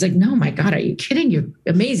that. And she's like, no, my God, are you kidding? You're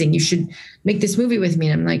amazing. You should make this movie with me.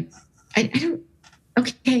 And I'm like, I don't,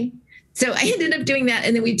 okay. So I ended up doing that.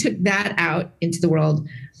 And then we took that out into the world.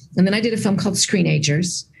 And then I did a film called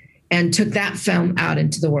Screenagers and took that film out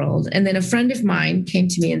into the world. And then a friend of mine came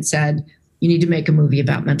to me and said, you need to make a movie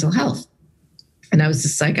about mental health. And I was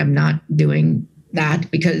just like, I'm not doing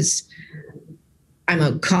that because I'm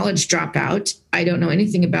a college dropout. I don't know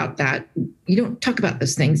anything about that. You don't talk about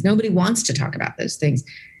those things. Nobody wants to talk about those things.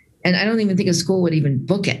 And I don't even think a school would even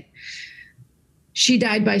book it. She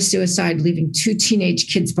died by suicide, leaving 2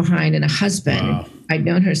 teenage kids behind and a husband. Wow. I'd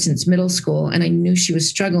known her since middle school, and I knew she was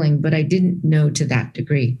struggling, but I didn't know to that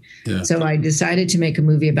degree. Yeah. So I decided to make a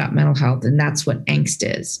movie about mental health, and that's what Angst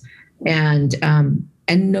is. And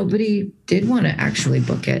nobody did want to actually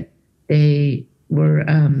book it. They were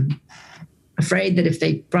afraid that if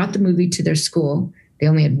they brought the movie to their school, they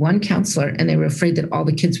only had one counselor, and they were afraid that all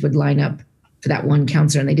the kids would line up for that one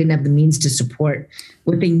counselor, and they didn't have the means to support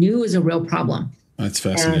what they knew was a real problem. That's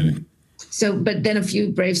fascinating. But then a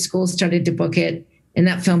few brave schools started to book it, and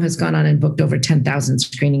that film has gone on and booked over 10,000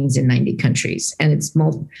 screenings in 90 countries. And it's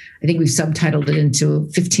I think we've subtitled it into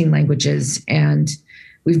 15 languages, and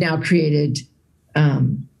we've now created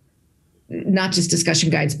not just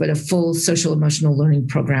discussion guides, but a full social emotional learning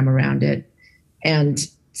program around it. And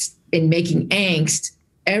in making Angst,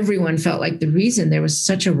 everyone felt like the reason there was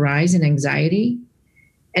such a rise in anxiety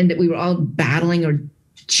and that we were all battling or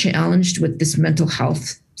challenged with this mental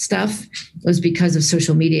health stuff was because of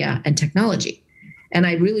social media and technology. And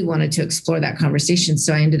I really wanted to explore that conversation.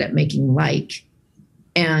 So I ended up making which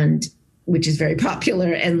is very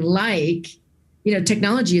popular. And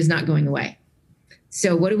technology is not going away.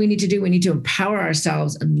 So what do we need to do? We need to empower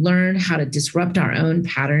ourselves and learn how to disrupt our own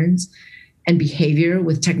patterns and behavior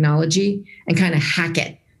with technology and kind of hack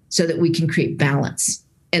it so that we can create balance.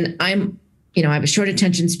 And I have a short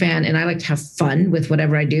attention span, and I like to have fun with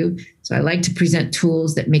whatever I do. So I like to present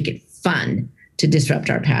tools that make it fun to disrupt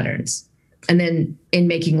our patterns. And then in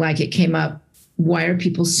making it came up, why are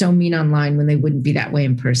people so mean online when they wouldn't be that way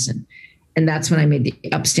in person? And that's when I made the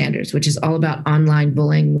Upstanders, which is all about online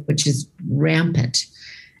bullying, which is rampant.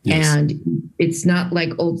 Yes. And it's not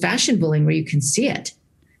like old-fashioned bullying where you can see it.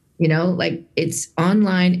 It's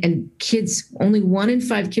online, and only 1 in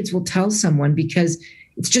 5 kids will tell someone because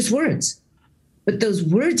it's just words. But those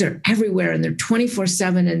words are everywhere, and they're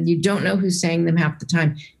 24/7, and you don't know who's saying them half the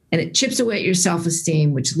time. And it chips away at your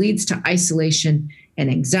self-esteem, which leads to isolation and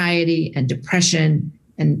anxiety and depression,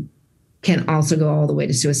 and can also go all the way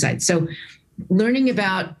to suicide. So learning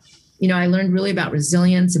about, I learned really about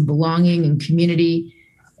resilience and belonging and community,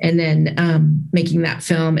 and then making that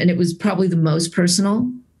film. And it was probably the most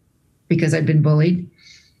personal because I'd been bullied.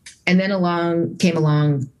 And then came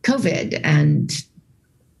along COVID and,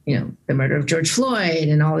 the murder of George Floyd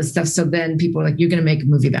and all this stuff. So then people were like, you're going to make a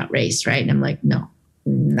movie about race, right? And I'm like, no,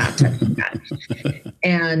 not touching that.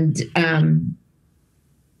 And,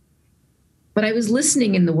 but I was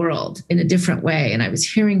listening in the world in a different way. And I was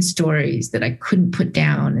hearing stories that I couldn't put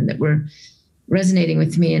down and that were resonating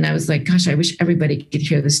with me. And I was like, gosh, I wish everybody could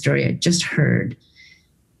hear the story I just heard,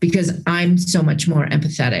 because I'm so much more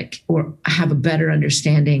empathetic or have a better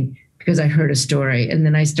understanding because I heard a story. And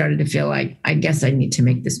then I started to feel like, I guess I need to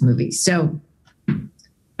make this movie. So I'm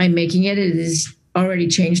making it. It has already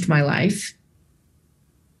changed my life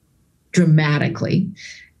dramatically.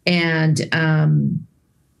 And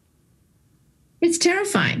it's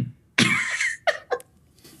terrifying.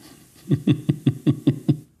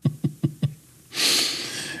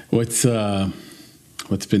 What's been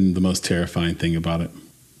the most terrifying thing about it?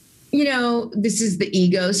 This is the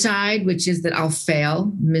ego side, which is that I'll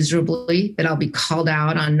fail miserably, that I'll be called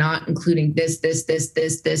out on not including this,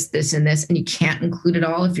 and this. And you can't include it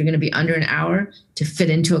all if you're going to be under an hour to fit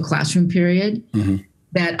into a classroom period. Mm-hmm.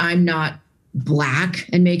 That I'm not Black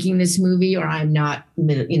and making this movie, or I'm not,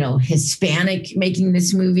 Hispanic making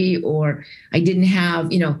this movie, or I didn't have,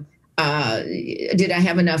 did I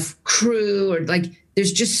have enough crew, or like,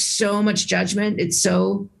 there's just so much judgment. It's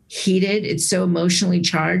so heated. It's so emotionally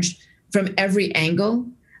charged from every angle.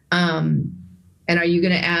 And are you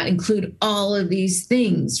going to include all of these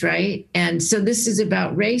things, right? And so this is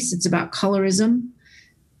about race. It's about colorism,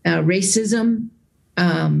 racism.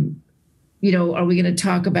 Are we going to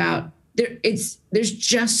talk about there's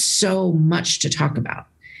just so much to talk about.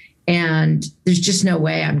 And there's just no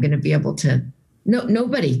way I'm going to be able to,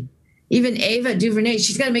 nobody, even Ava DuVernay,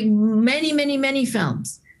 she's got to make many, many, many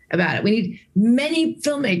films about it. We need many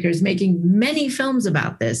filmmakers making many films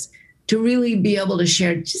about this to really be able to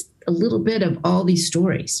share just a little bit of all these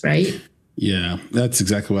stories, right? Yeah, that's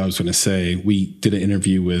exactly what I was going to say. We did an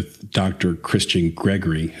interview with Dr. Christian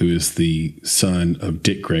Gregory, who is the son of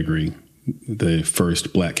Dick Gregory, the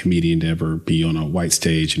first Black comedian to ever be on a white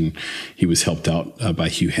stage. And he was helped out by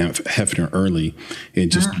Hugh Hefner early,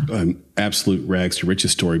 and just an absolute rags to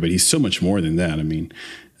riches story. But he's so much more than that. I mean,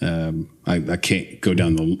 I can't go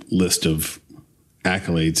down the list of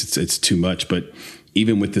accolades. It's too much. But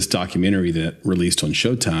even with this documentary that released on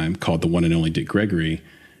Showtime called The One and Only Dick Gregory,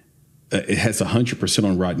 it has 100%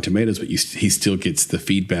 on Rotten Tomatoes, but he still gets the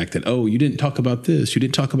feedback that, oh, you didn't talk about this. You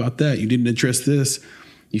didn't talk about that. You didn't address this.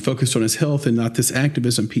 You focused on his health and not this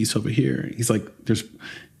activism piece over here. He's like,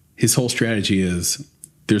 his whole strategy is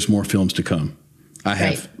there's more films to come. I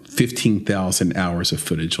have 15,000 hours of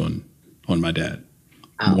footage on my dad.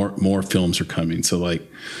 Oh. More films are coming. So like,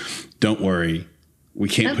 don't worry. We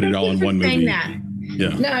can't put it all in one movie. That. Yeah.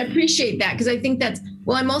 No, I appreciate that, because I think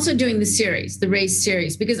I'm also doing the race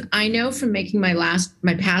series, because I know from making my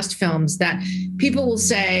past films that people will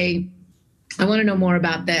say, I want to know more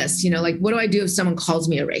about this. Like, what do I do if someone calls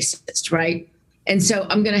me a racist, right? And so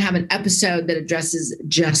I'm going to have an episode that addresses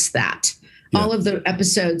just that. Yeah. All of the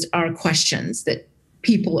episodes are questions that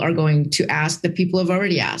people are going to ask, that people have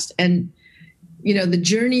already asked. And, the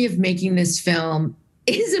journey of making this film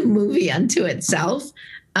is a movie unto itself.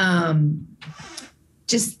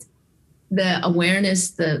 Just the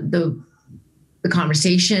awareness, the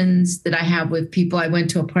conversations that I have with people. I went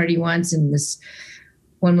to a party once, and this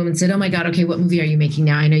one woman said, oh my God, okay, what movie are you making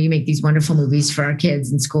now? I know you make these wonderful movies for our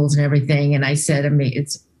kids in schools and everything. And I said,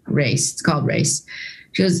 it's Race. It's called Race.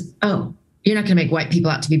 She goes, oh, you're not going to make white people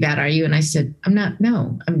out to be bad, are you? And I said, I'm not.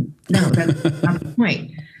 No, that's not the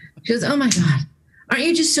point. She goes, oh my God, aren't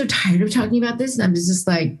you just so tired of talking about this? And I'm just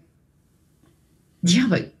like, yeah,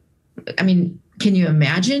 but I mean, can you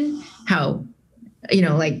imagine how,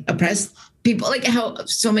 like oppressed people, like how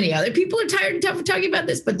so many other people are tired of talking about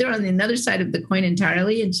this, but they're on the other side of the coin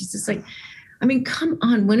entirely. And she's just like, I mean, come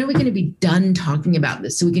on, when are we going to be done talking about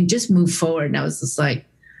this so we can just move forward? And I was just like,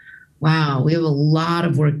 wow, we have a lot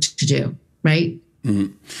of work to do, right?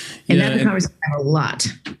 Mm-hmm. And that becomes a lot.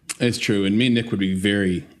 It's true. And me and Nick would be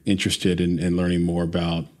very interested in learning more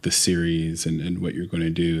about the series and what you're going to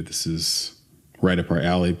do. This is right up our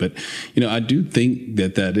alley. But, I do think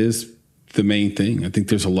that is the main thing. I think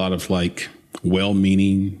there's a lot of like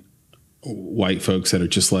well-meaning white folks that are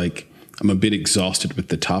just like, I'm a bit exhausted with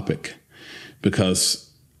the topic,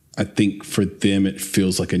 because I think for them, it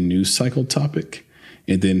feels like a news cycle topic.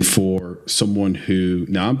 And then for someone who,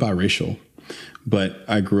 now I'm biracial, but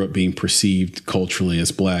I grew up being perceived culturally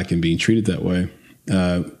as Black and being treated that way,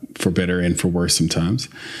 for better and for worse sometimes.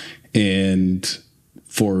 And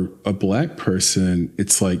for a Black person,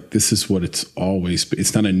 it's like, this is what it's always been.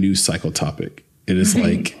 It's not a news cycle topic. It is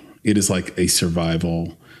like a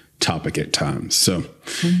survival topic at times. So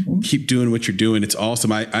keep doing what you're doing. It's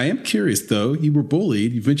awesome. I am curious though, you were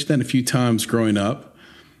bullied. You've mentioned that a few times growing up.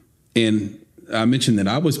 And I mentioned that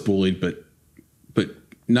I was bullied, but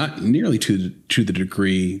not nearly to the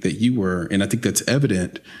degree that you were. And I think that's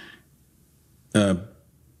evident.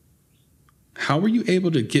 How were you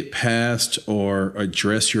able to get past or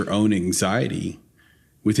address your own anxiety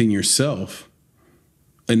within yourself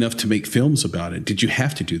enough to make films about it? Did you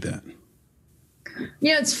have to do that?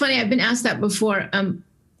 It's funny. I've been asked that before. When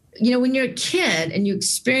you're a kid and you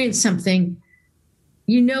experience something,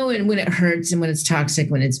 and when it hurts and when it's toxic,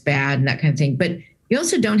 when it's bad and that kind of thing, but you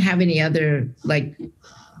also don't have any other,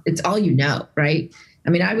 it's all right? I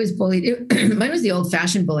mean, I was bullied. Mine was the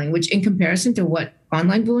old-fashioned bullying, which in comparison to what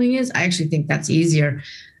online bullying is, I actually think that's easier.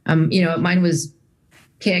 Mine was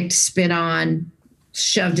kicked, spit on,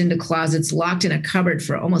 shoved into closets, locked in a cupboard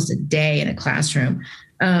for almost a day in a classroom,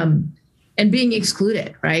 and being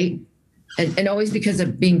excluded, right? And always because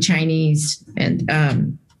of being Chinese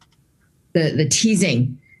and the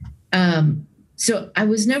teasing. So I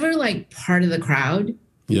was never part of the crowd.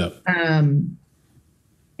 Yeah.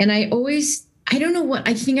 And I don't know what,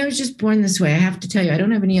 I think I was just born this way. I have to tell you, I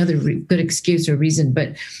don't have any other good excuse or reason,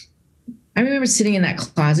 but I remember sitting in that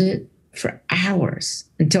closet for hours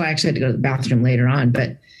until I actually had to go to the bathroom later on.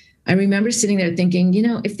 But I remember sitting there thinking,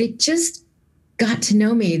 if they just got to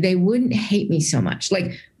know me, they wouldn't hate me so much.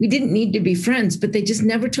 We didn't need to be friends, but they just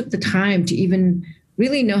never took the time to even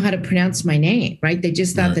really know how to pronounce my name, right? They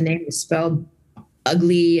just thought the name was spelled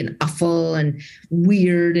ugly and awful and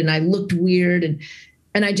weird, and I looked weird.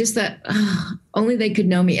 And I just thought, only they could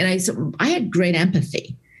know me. And I had great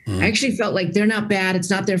empathy. I actually felt like they're not bad. It's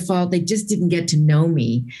not their fault. They just didn't get to know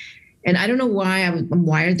me. And I don't know why I'm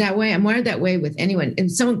wired that way. I'm wired that way with anyone.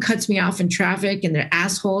 If someone cuts me off in traffic and they're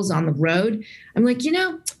assholes on the road, I'm like,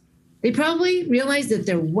 they probably realize that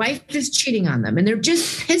their wife is cheating on them and they're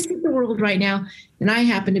just pissed at the world right now. And I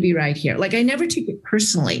happen to be right here. I never take it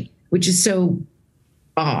personally, which is so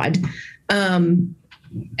odd. And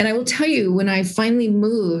I will tell you, when I finally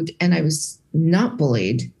moved and I was not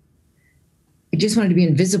bullied, I just wanted to be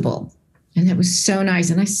invisible. And that was so nice.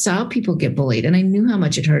 And I saw people get bullied and I knew how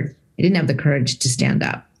much it hurt. I didn't have the courage to stand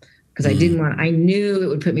up because I knew it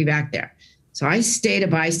would put me back there. So I stayed a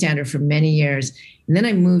bystander for many years. And then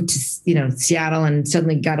I moved to, Seattle and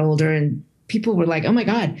suddenly got older and people were like, oh my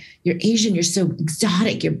God, you're Asian. You're so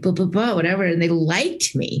exotic. You're blah, blah, blah, whatever. And they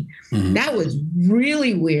liked me. That was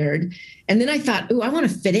really weird. And then I thought, I want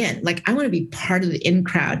to fit in. I want to be part of the in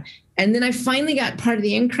crowd. And then I finally got part of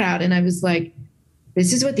the in crowd and I was like,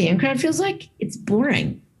 this is what the in crowd feels like. It's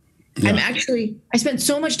boring. Yeah. I spent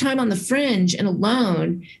so much time on the fringe and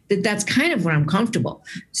alone that's kind of where I'm comfortable.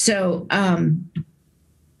 So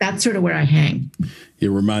that's sort of where I hang. It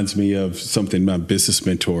reminds me of something my business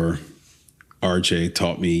mentor, RJ,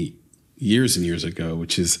 taught me years and years ago,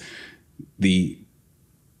 which is the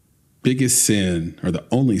biggest sin or the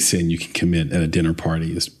only sin you can commit at a dinner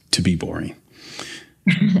party is to be boring.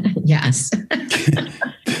 Yes.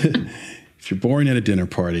 If you're boring at a dinner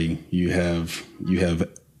party, you have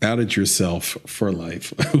outed yourself for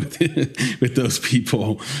life with those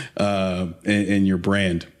people and your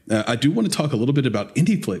brand. I do want to talk a little bit about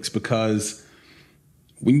IndieFlix because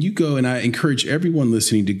when you go, and I encourage everyone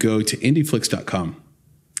listening to go to IndieFlix.com,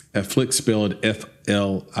 Flix spelled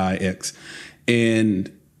Flix.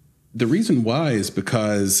 And the reason why is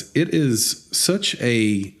because it is such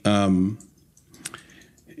a,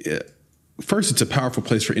 first, it's a powerful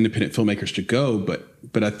place for independent filmmakers to go.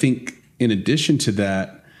 But I think in addition to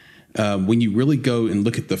that, when you really go and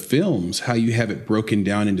look at the films, how you have it broken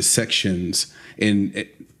down into sections. And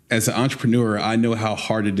as an entrepreneur, I know how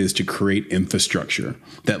hard it is to create infrastructure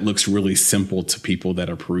that looks really simple to people that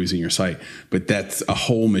are perusing your site. But that's a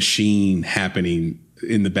whole machine happening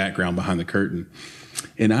in the background behind the curtain.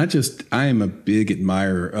 And I am a big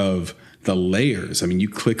admirer of the layers. I mean, you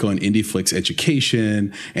click on IndieFlix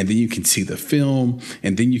education and then you can see the film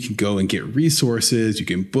and then you can go and get resources. You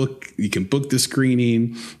can book the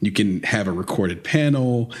screening. You can have a recorded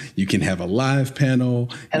panel. You can have a live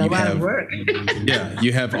panel. And a lot of work. Yeah.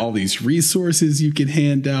 You have all these resources you can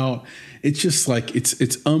hand out. It's just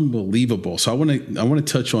it's unbelievable. So I want to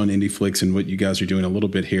touch on IndieFlix and what you guys are doing a little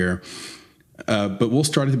bit here. But we'll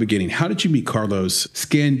start at the beginning. How did you meet Carlos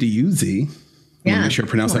Scandiuzzi? Yeah, make sure I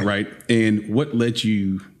pronounce that right. And what led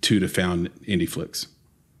you to found IndieFlix?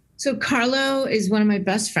 So Carlo is one of my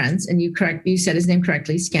best friends, and you said his name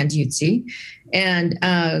correctly, Scandiuzzi. And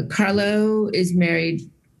Carlo is married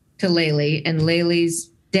to Laylee, and Laylee's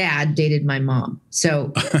dad dated my mom.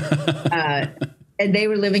 So, and they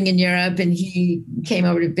were living in Europe, and he came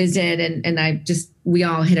over to visit, and we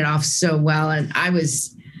all hit it off so well. And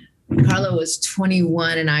Carlo was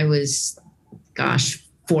 21 and I was,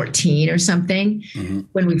 14 or something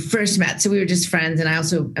when we first met. So we were just friends. And I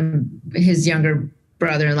also his younger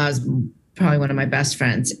brother-in-law is probably one of my best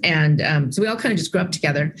friends. And so we all kind of just grew up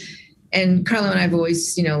together. And Carlo and I have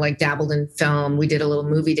always, like dabbled in film. We did a little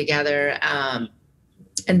movie together. And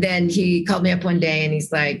then he called me up one day and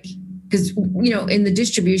he's like, because, in the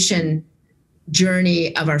distribution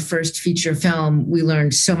journey of our first feature film, we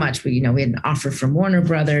learned so much. We had an offer from Warner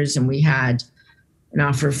Brothers, and we had an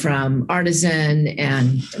offer from Artisan,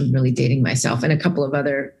 and I'm really dating myself, and a couple of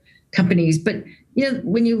other companies. But,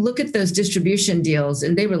 when you look at those distribution deals,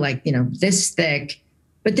 and they were like, this thick,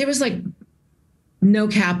 but there was like no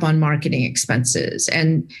cap on marketing expenses.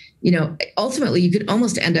 And, ultimately you could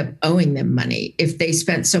almost end up owing them money if they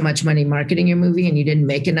spent so much money marketing your movie and you didn't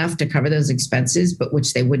make enough to cover those expenses, but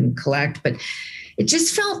which they wouldn't collect. But it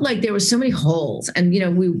just felt like there were so many holes. And,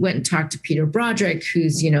 we went and talked to Peter Broderick,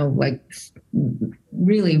 who's,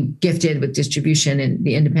 really gifted with distribution in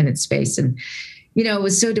the independent space. And, it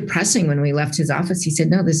was so depressing when we left his office. He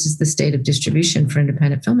said, no, this is the state of distribution for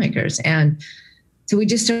independent filmmakers. And so we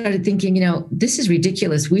just started thinking, this is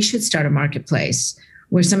ridiculous. We should start a marketplace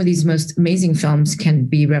where some of these most amazing films can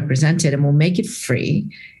be represented, and we'll make it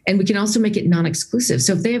free. And we can also make it non-exclusive.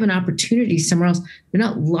 So if they have an opportunity somewhere else, they're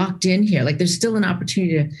not locked in here. Like there's still an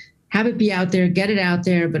opportunity to have it be out there, get it out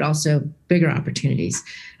there, but also bigger opportunities.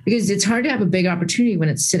 Because it's hard to have a big opportunity when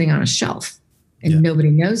it's sitting on a shelf and nobody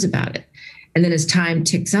knows about it. And then as time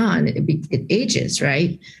ticks on, it ages,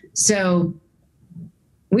 right? So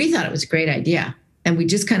we thought it was a great idea. And we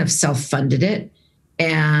just kind of self-funded it.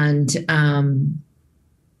 And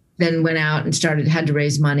then went out and had to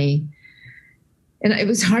raise money. And it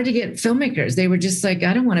was hard to get filmmakers. They were just like,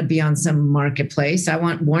 I don't want to be on some marketplace. I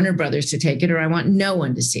want Warner Brothers to take it, or I want no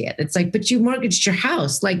one to see it. It's like, but you mortgaged your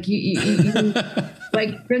house. Like, you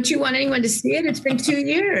like, don't you want anyone to see it? It's been 2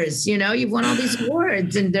 years, you've won all these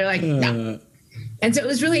awards. And they're like, no. And so it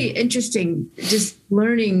was really interesting just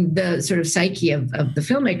learning the sort of psyche of the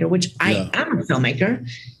filmmaker, which I am a filmmaker.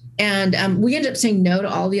 And we ended up saying no to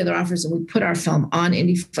all the other offers, and we put our film on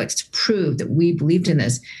IndieFlix to prove that we believed in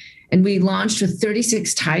this. And we launched with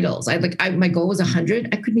 36 titles. My goal was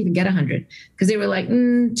 100. I couldn't even get 100 because they were like,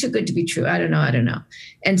 too good to be true. I don't know.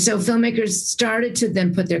 And so filmmakers started to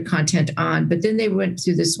then put their content on, but then they went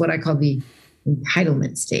through this, what I call the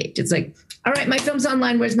entitlement stage. It's like, all right, my film's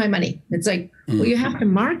online. Where's my money? It's like, well, you have to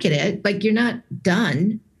market it. Like, you're not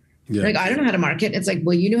done. Yeah. Like, I don't know how to market. It's like,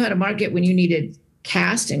 well, you knew how to market when you needed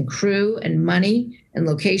cast and crew and money and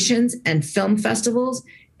locations and film festivals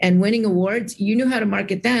and winning awards. You knew how to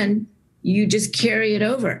market then. You just carry it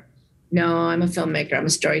over. No, I'm a filmmaker. I'm a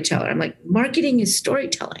storyteller. I'm like, marketing is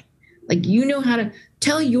storytelling. Like, you know how to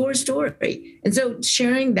tell your story. And so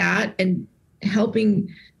sharing that and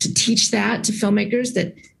helping to teach that to filmmakers,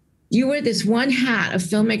 that you wear this one hat of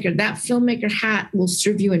filmmaker, that filmmaker hat will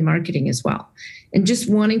serve you in marketing as well. And just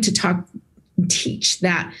wanting to teach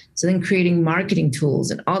that. So then creating marketing tools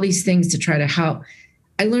and all these things to try to help.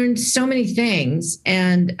 I learned so many things,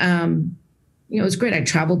 and it was great. I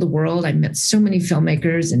traveled the world. I met so many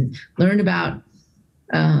filmmakers and learned about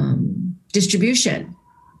distribution.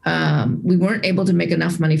 We weren't able to make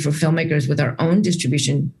enough money for filmmakers with our own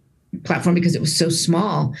distribution platform because it was so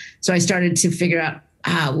small. So I started to figure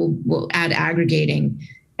out, we'll add aggregating,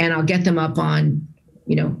 and I'll get them up on,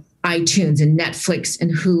 iTunes and Netflix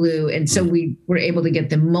and Hulu. And so we were able to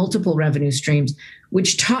get them multiple revenue streams,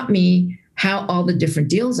 which taught me how all the different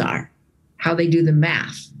deals are, how they do the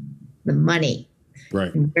math, the money,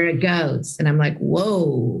 right, and where it goes. And I'm like,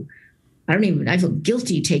 whoa, I feel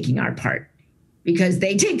guilty taking our part because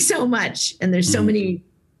they take so much, and there's so many,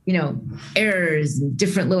 errors and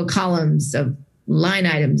different little columns of line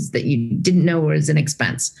items that you didn't know was an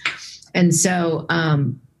expense. And so,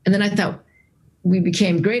 and then I thought, we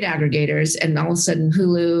became great aggregators, and all of a sudden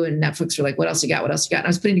Hulu and Netflix were like, what else you got? What else you got? And I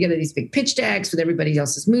was putting together these big pitch decks with everybody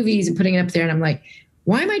else's movies and putting it up there. And I'm like,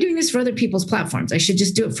 why am I doing this for other people's platforms? I should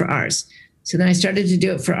just do it for ours. So then I started to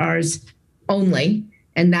do it for ours only.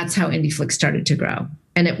 And that's how IndieFlix started to grow.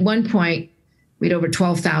 And at one point we had over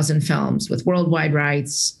 12,000 films with worldwide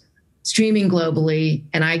rights, streaming globally.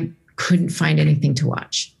 And I couldn't find anything to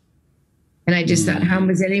watch. And I just thought, how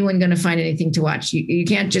is anyone going to find anything to watch? You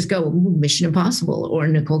can't just go Mission Impossible or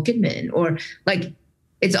Nicole Kidman, or like,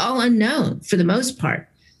 it's all unknown for the most part.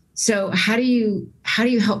 So how do you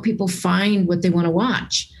help people find what they want to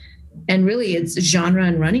watch? And really it's genre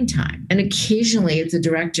and running time. And occasionally it's a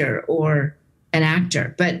director or an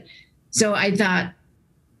actor. But so I thought,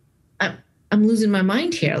 I'm losing my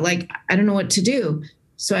mind here. Like, I don't know what to do.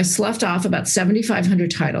 So I sloughed off about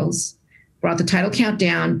 7,500 titles, brought the title count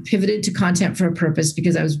down, pivoted to content for a purpose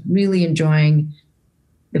because I was really enjoying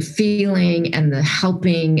the feeling and the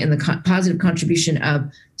helping and the positive contribution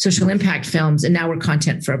of social impact films. And now we're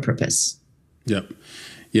content for a purpose. Yep.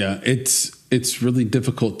 Yeah. It's really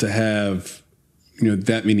difficult to have,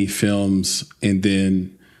 that many films and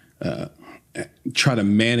then try to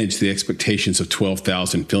manage the expectations of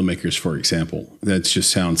 12,000 filmmakers, for example. That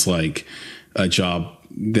just sounds like a job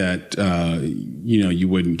that, you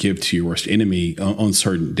wouldn't give to your worst enemy on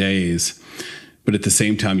certain days. But at the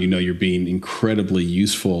same time, you're being incredibly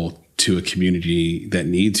useful to a community that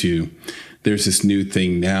needs you. There's this new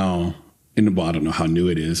thing now, and I don't know how new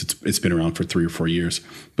it is. It's been around for 3 or 4 years,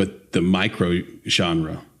 but the micro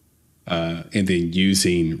genre, and then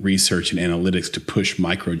using research and analytics to push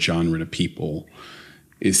micro genre to people,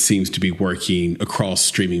 it seems to be working across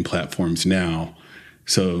streaming platforms now.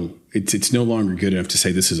 So it's no longer good enough to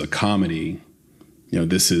say this is a comedy.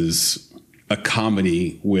 This is a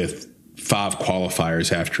comedy with 5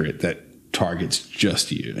 qualifiers after it that targets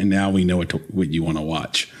just you. And now we know what you want to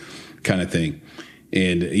watch, kind of thing.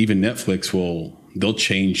 And even Netflix they'll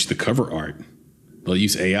change the cover art. They'll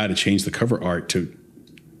use AI to change the cover art to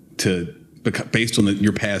based on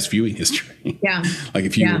your past viewing history. Yeah. Like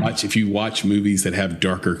if you watch movies that have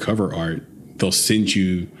darker cover art, they'll send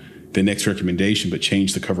you the next recommendation, but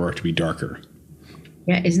change the cover art to be darker.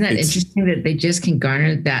 Yeah, isn't that interesting that they just can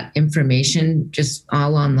garner that information just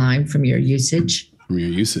all online from your usage? From your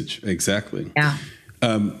usage, exactly. Yeah.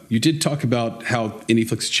 You did talk about how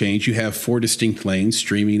IndieFlix changed. You have 4 distinct lanes: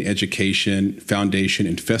 streaming, education, foundation,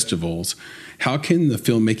 and festivals. How can the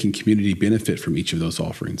filmmaking community benefit from each of those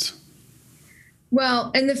offerings?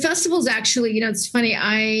 Well, and the festivals actually, it's funny.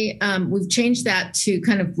 We've changed that to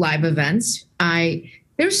kind of live events.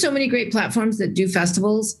 There's so many great platforms that do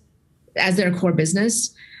festivals as their core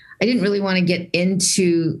business. I didn't really want to get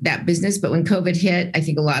into that business, but when COVID hit, I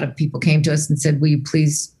think a lot of people came to us and said, will you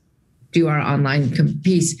please do our online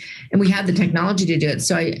piece? And we had the technology to do it.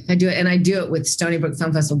 So I do it, and I do it with Stony Brook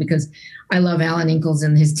Film Festival because I love Alan Ingalls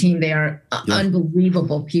and his team. They are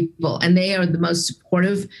unbelievable people, and they are the most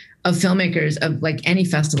supportive of filmmakers of like any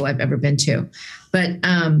festival I've ever been to. But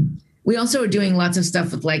we also are doing lots of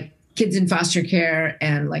stuff with like kids in foster care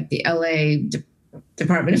and like the LA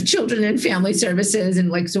Department of Children and Family Services.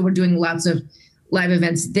 And so we're doing lots of live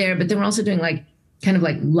events there, but then we're also doing like kind of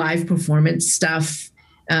like live performance stuff.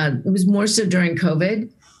 It was more so during COVID.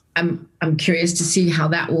 I'm curious to see how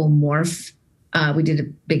that will morph. We did a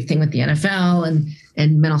big thing with the NFL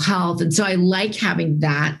and mental health. And so I like having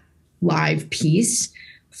that live piece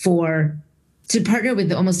to partner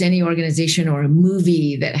with almost any organization or a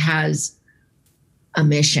movie that has a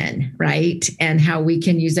mission, right? And how we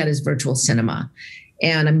can use that as virtual cinema.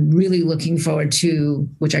 And I'm really looking forward to,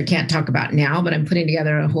 which I can't talk about now, but I'm putting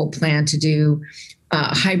together a whole plan to do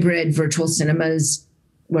hybrid virtual cinemas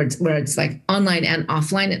where it's like online and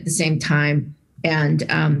offline at the same time. And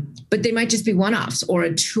but they might just be one-offs or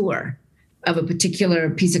a tour of a particular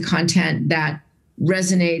piece of content that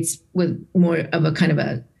resonates with more of a kind of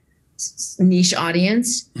a niche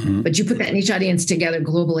audience, but you put that niche audience together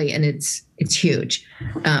globally and it's huge.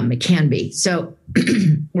 It can be. So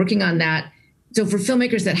working on that. So for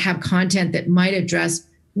filmmakers that have content that might address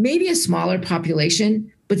maybe a smaller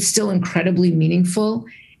population, but still incredibly meaningful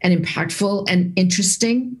and impactful and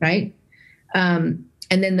interesting, right? And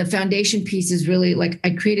then the foundation piece is really like,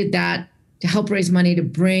 I created that to help raise money to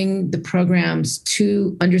bring the programs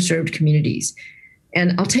to underserved communities.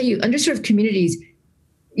 And I'll tell you, underserved communities,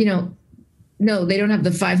 no, they don't have the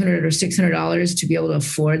 $500 or $600 to be able to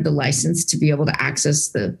afford the license to be able to access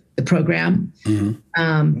the program,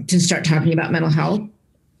 to start talking about mental health.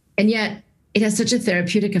 And yet it has such a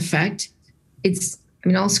therapeutic effect.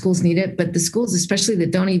 All schools need it, but the schools, especially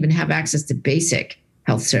that don't even have access to basic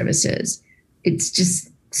health services, it's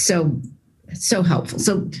just so helpful.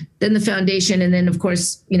 So then the foundation, and then of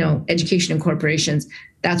course, education and corporations,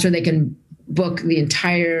 that's where they can book the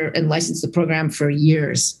entire and license the program for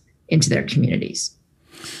years into their communities.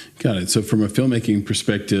 Got it. So from a filmmaking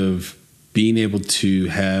perspective, being able to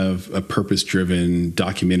have a purpose-driven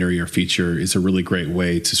documentary or feature is a really great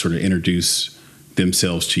way to sort of introduce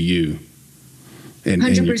themselves to you.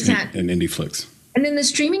 100%. And IndieFlix. And then the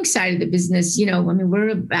streaming side of the business, we're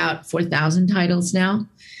about 4,000 titles now.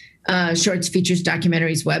 Shorts, features,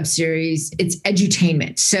 documentaries, web series. It's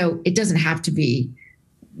edutainment. So it doesn't have to be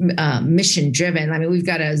mission driven. We've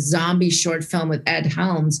got a zombie short film with Ed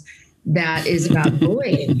Helms that is about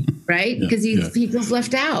bullying, right? Yeah, Because he feels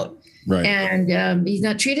left out. Right. And he's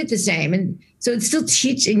not treated the same. And so it's still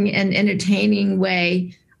teaching an entertaining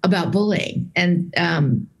way about bullying. And,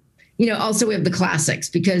 also we have the classics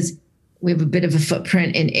because we have a bit of a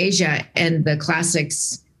footprint in Asia and the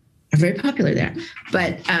classics are very popular there.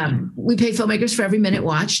 But we pay filmmakers for every minute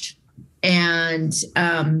watched, and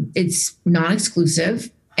it's non-exclusive.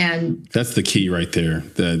 And that's the key right there,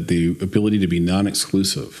 the ability to be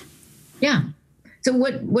non-exclusive. Yeah. So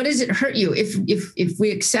what does it hurt you if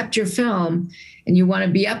we accept your film and you want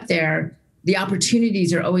to be up there? The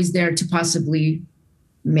opportunities are always there to possibly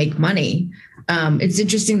make money. It's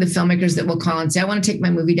interesting, the filmmakers that will call and say, I want to take my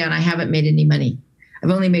movie down. I haven't made any money.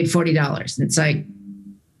 I've only made $40. And it's like,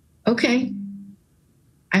 okay,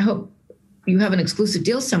 I hope you have an exclusive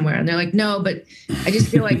deal somewhere. And they're like, no, but I just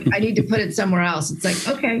feel like I need to put it somewhere else. It's like,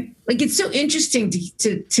 okay. Like, it's so interesting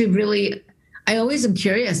to really, I always am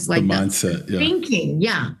curious, like the mindset, thinking,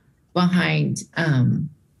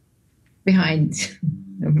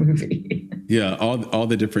 behind a movie. Yeah, all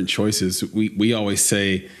the different choices. We always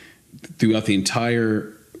say throughout the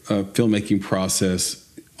entire filmmaking process,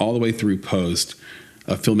 all the way through post,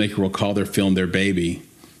 a filmmaker will call their film their baby,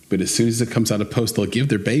 but as soon as it comes out of post, they'll give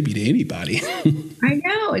their baby to anybody. I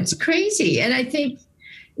know, it's crazy, and I think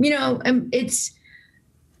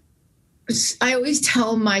I always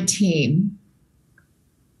tell my team,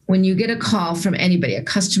 when you get a call from anybody, a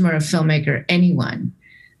customer, a filmmaker, anyone,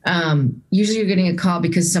 usually you're getting a call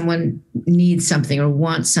because someone needs something or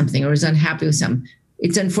wants something or is unhappy with something.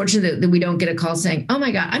 It's unfortunate that we don't get a call saying, oh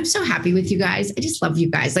my God, I'm so happy with you guys. I just love you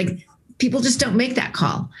guys. Like, people just don't make that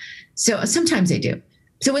call. So sometimes they do.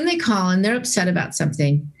 So when they call and they're upset about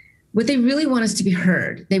something, what they really want is to be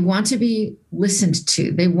heard. They want to be listened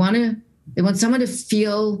to. They want someone to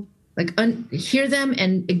feel like hear them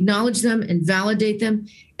and acknowledge them and validate them.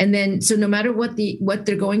 And then, so no matter what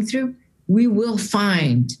they're going through, we will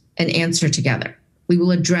find an answer together. We will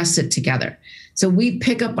address it together. So we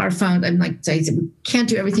pick up our phone. I'm like, I said, we can't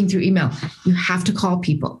do everything through email. You have to call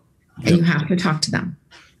people and you have to talk to them.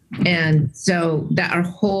 And so that our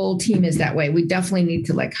whole team is that way. We definitely need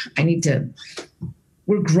to,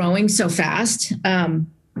 we're growing so fast.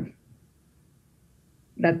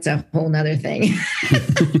 That's a whole nother thing.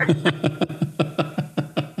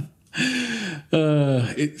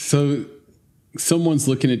 So someone's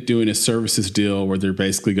looking at doing a services deal where they're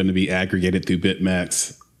basically going to be aggregated through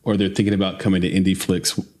Bitmax, or they're thinking about coming to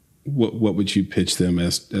IndieFlix. What would you pitch them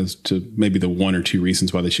as to maybe the one or two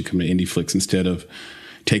reasons why they should come to IndieFlix instead of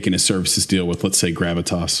taking a services deal with, let's say,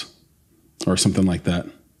 Gravitas or something like that?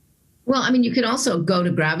 Well, I mean, you could also go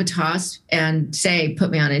to Gravitas and say,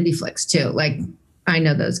 put me on IndieFlix too. Like, I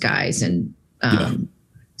know those guys. And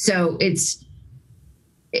so it's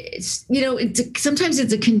sometimes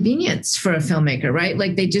it's a convenience for a filmmaker, right?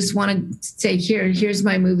 Like, they just want to say, here's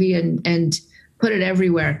my movie and put it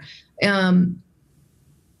everywhere.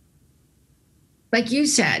 Like you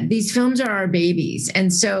said, these films are our babies.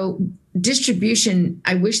 And so distribution,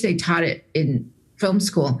 I wish they taught it in film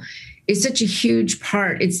school, is such a huge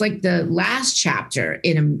part. It's like the last chapter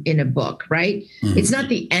in a book, right? Mm-hmm. It's not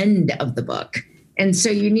the end of the book. And so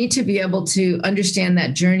you need to be able to understand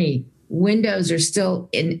that journey. Windows are still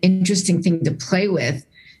an interesting thing to play with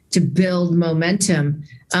to build momentum.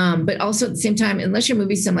 But also at the same time, unless your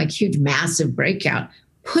movie's some like huge, massive breakout,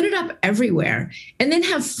 put it up everywhere and then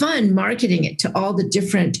have fun marketing it to all the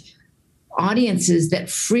different audiences that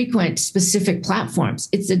frequent specific platforms.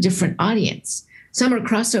 It's a different audience. Some are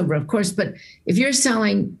crossover, of course, but if you're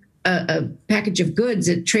selling a package of goods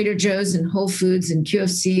at Trader Joe's and Whole Foods and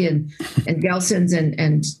QFC and Gelson's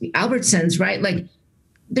and Albertsons, right? Like,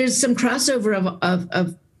 there's some crossover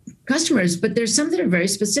of customers, but there's some that are very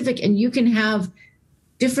specific, and you can have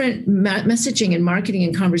different messaging and marketing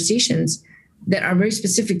and conversations that are very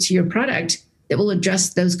specific to your product that will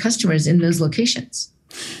address those customers in those locations.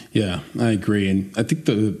 Yeah, I agree. And I think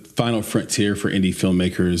the final frontier for indie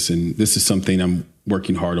filmmakers, and this is something I'm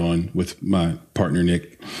working hard on with my partner,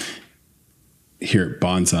 Nick, here at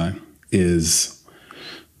Bonsai, is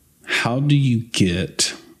how do you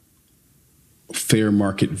get fair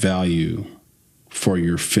market value for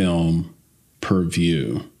your film per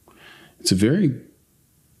view? It's a very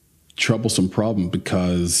troublesome problem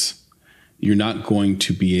because you're not going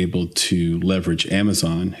to be able to leverage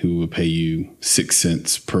Amazon, who will pay you 6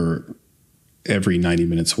 cents per every 90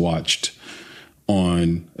 minutes watched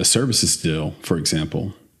on a services deal, for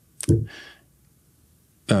example.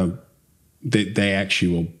 They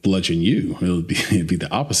actually will bludgeon you. It'll be the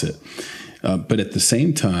opposite. But at the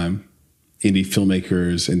same time, indie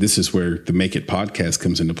filmmakers, and this is where the Make It podcast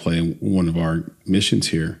comes into play, one of our missions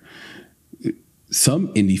here,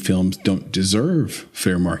 some indie films don't deserve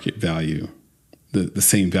fair market value, the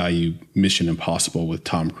same value Mission Impossible with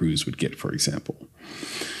Tom Cruise would get, for example.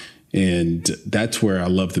 And that's where I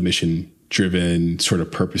love the mission-driven, sort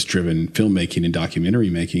of purpose-driven filmmaking and documentary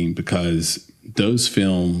making, because those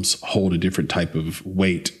films hold a different type of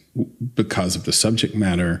weight because of the subject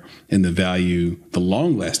matter and the value, the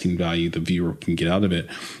long-lasting value the viewer can get out of it.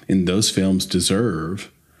 And those films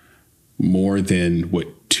deserve more than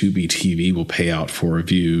what Tubi TV will pay out for a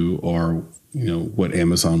view, or what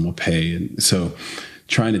Amazon will pay. And so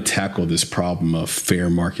trying to tackle this problem of fair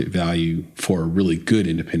market value for a really good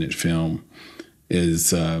independent film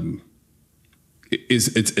is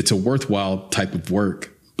it's a worthwhile type of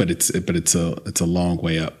work, but it's a long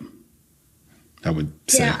way up, I would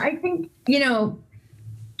say. Yeah, I think,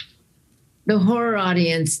 the horror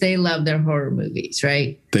audience, they love their horror movies,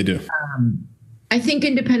 right? They do. I think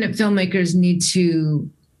independent filmmakers need to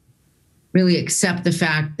really accept the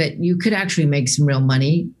fact that you could actually make some real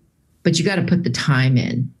money, but you got to put the time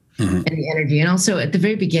in and the energy. And also at the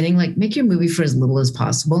very beginning, like, make your movie for as little as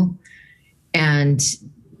possible. And,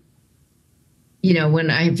 when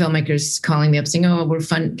I have filmmakers calling me up saying, "Oh,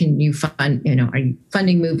 can you fund, are you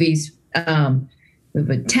funding movies?" We have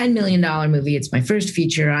a $10 million movie. It's my first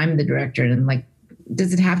feature. I'm the director. And I'm like,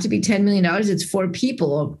 does it have to be $10 million? It's 4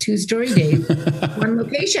 people, 2 story days, 1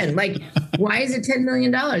 location. Like, why is it $10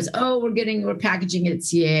 million? Oh, we're packaging it at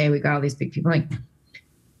CAA. We got all these big people. Like,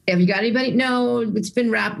 have you got anybody? No, it's been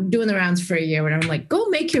doing the rounds for a year. And I'm like, go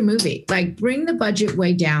make your movie. Like, bring the budget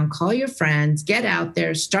way down, call your friends, get out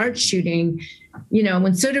there, start shooting.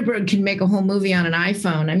 When Soderbergh can make a whole movie on an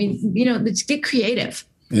iPhone, I mean, let's get creative.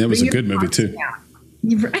 Yeah, it was a good movie too. Down.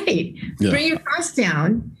 Right. Yeah. Bring your costs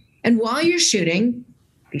down. And while you're shooting,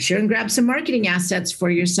 be sure and grab some marketing assets for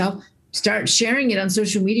yourself. Start sharing it on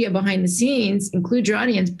social media behind the scenes. Include your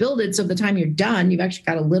audience. Build it so the time you're done, you've actually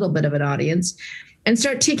got a little bit of an audience, and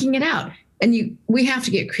start taking it out. And we have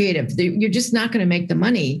to get creative. You're just not going to make the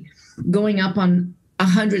money going up on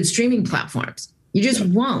 100 streaming platforms. You just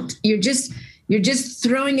won't. You're just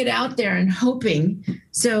throwing it out there and hoping.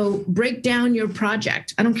 So break down your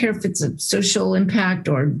project. I don't care if it's a social impact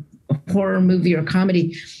or a horror movie or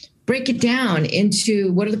comedy. Break it down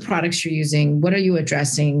into, what are the products you're using? What are you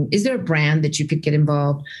addressing? Is there a brand that you could get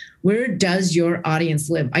involved? Where does your audience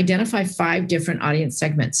live? Identify 5 different audience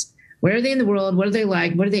segments. Where are they in the world? What do they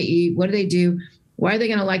like? What do they eat? What do they do? Why are they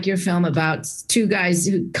going to like your film about 2 guys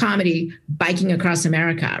comedy biking across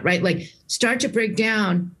America, right? Like, start to break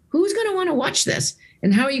down who's going to want to watch this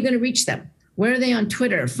and how are you going to reach them? Where are they on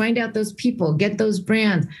Twitter? Find out those people, get those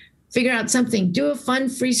brands, figure out something, do a fun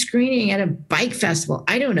free screening at a bike festival.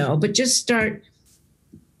 I don't know, but just start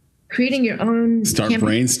creating your own. Start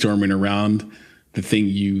brainstorming around the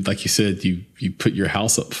thing like you said, you put your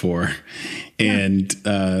house up for. And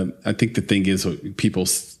I think the thing is, people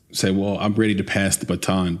say, well, I'm ready to pass the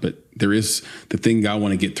baton, but there is the thing I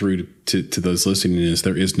want to get through to those listening is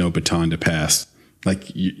there is no baton to pass.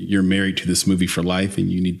 Like, you're married to this movie for life,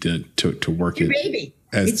 and you need to work it. Baby,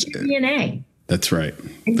 it's your DNA. That's right.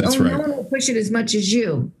 That's right. No one will push it as much as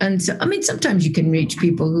you. And so, I mean, sometimes you can reach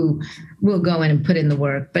people who will go in and put in the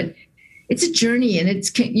work, but it's a journey, and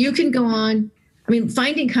you can go on. I mean,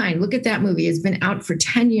 Finding Kind, look at that movie. It's been out for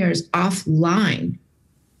 10 years offline,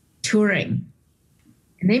 touring.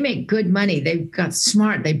 And they make good money. They've got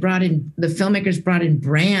smart. The filmmakers brought in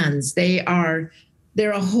brands. They're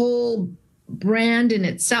a whole brand in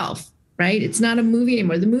itself, right? It's not a movie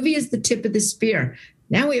anymore. The movie is the tip of the spear.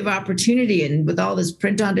 Now we have opportunity, and with all this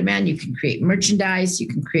print on demand, you can create merchandise, you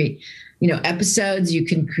can create, episodes, you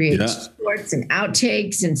can create shorts and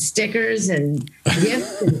outtakes and stickers and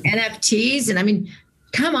gifts and NFTs. And I mean,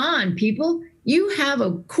 come on, people, you have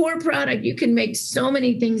a core product. You can make so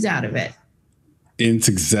many things out of it. And it's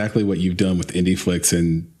exactly what you've done with IndieFlix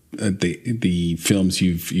and the films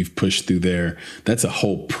you've pushed through there. That's a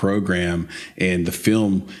whole program, and the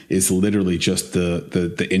film is literally just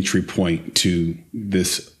the entry point to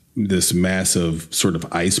this massive sort of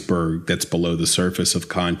iceberg that's below the surface of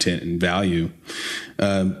content and value.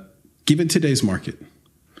 Given today's market,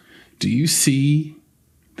 do you see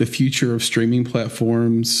the future of streaming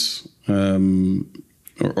platforms,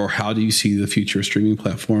 or how do you see the future of streaming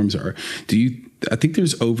platforms? Or I think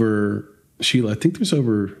there's over, Sheila, I think there's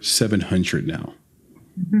over 700 now.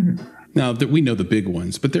 Mm-hmm. Now that we know the big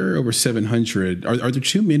ones, but there are over 700. Are there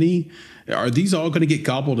too many? Are these all going to get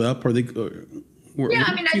gobbled up? Where do you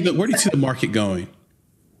see the market going?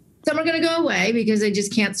 Some are going to go away because they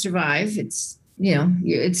just can't survive. It's,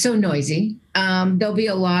 it's so noisy. There'll be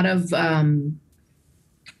a lot of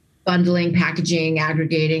bundling, packaging,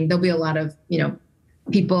 aggregating. There'll be a lot of,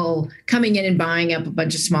 people coming in and buying up a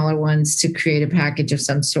bunch of smaller ones to create a package of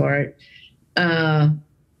some sort.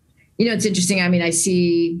 It's interesting. I mean, I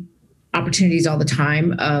see opportunities all the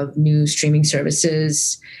time of new streaming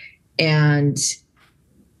services, and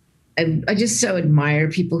I just so admire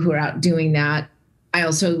people who are out doing that. I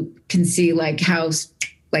also can see like how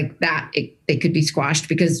like that they could be squashed,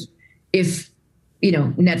 because if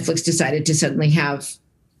Netflix decided to suddenly have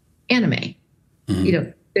anime,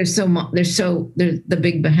 they're the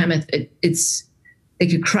big behemoth. They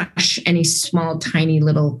could crush any small tiny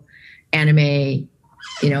little anime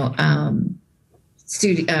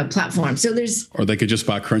studio platform. So or they could just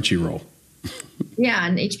buy Crunchyroll. Yeah,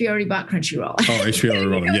 and HBO already bought Crunchyroll. Oh,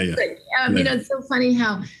 HBO already, yeah. It's so funny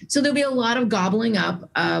how, so there'll be a lot of gobbling up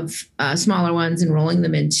of smaller ones and rolling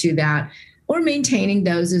them into that, or maintaining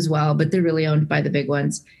those as well, but they're really owned by the big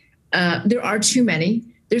ones. There are too many.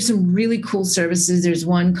 There's some really cool services. There's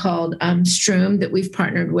one called Stroom that we've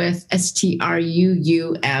partnered with,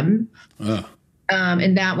 Struum.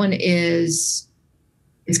 And that one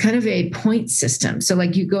it's kind of a point system. So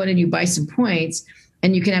like you go in and you buy some points,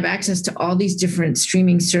 and you can have access to all these different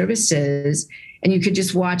streaming services, and you could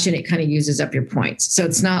just watch, and it kind of uses up your points. So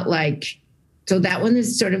it's not like, so that one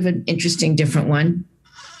is sort of an interesting, different one.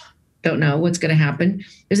 Don't know what's going to happen.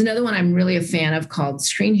 There's another one I'm really a fan of called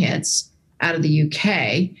Screen Hits out of the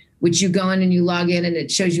UK, which you go in and you log in, and it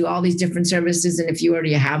shows you all these different services. And if you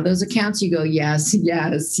already have those accounts, you go, yes,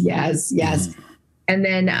 yes, yes, yes. And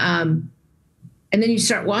then you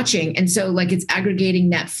start watching. And so like it's aggregating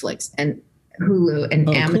Netflix and Hulu and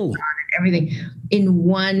Amazon and everything in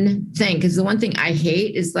one thing. Because the one thing I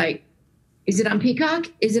hate is like, is it on Peacock?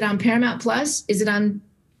 Is it on Paramount Plus? Is it on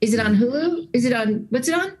Hulu? What's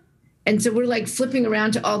it on? And so we're like flipping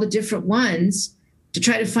around to all the different ones to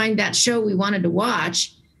try to find that show we wanted to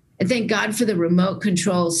watch. And thank God for the remote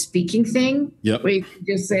control speaking thing, where you can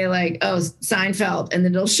just say like, oh, Seinfeld, and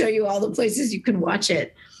then it'll show you all the places you can watch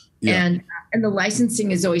it. Yep. And the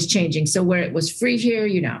licensing is always changing. So where it was free here,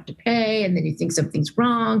 you now have to pay, and then you think something's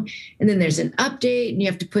wrong. And then there's an update, and you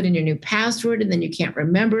have to put in your new password, and then you can't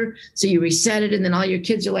remember. So you reset it, and then all your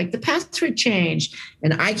kids are like, the password changed.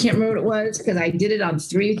 And I can't remember what it was because I did it on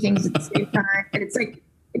 3 things at the same time. And it's like,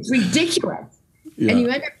 it's ridiculous. Yeah. And you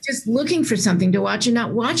end up just looking for something to watch and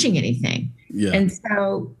not watching anything. Yeah. And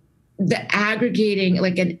so the aggregating,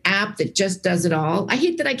 like an app that just does it all. I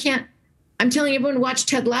hate that I can't. I'm telling everyone to watch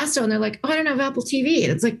Ted Lasso, and they're like, oh, I don't have Apple TV.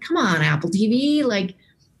 And it's like, come on, Apple TV. Like,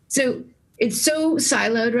 so it's so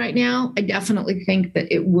siloed right now. I definitely think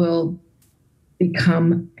that it will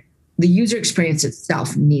become, the user experience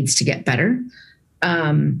itself needs to get better.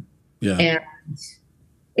 And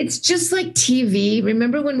it's just like TV.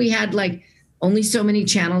 Remember when we had like only so many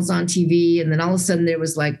channels on TV, and then all of a sudden there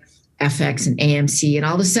was like FX and AMC, and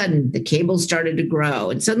all of a sudden the cable started to grow,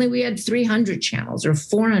 and suddenly we had 300 channels or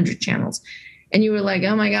 400 channels, and you were like,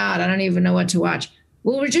 oh my God, I don't even know what to watch.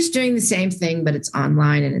 Well, we're just doing the same thing, but it's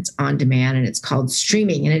online and it's on demand, and it's called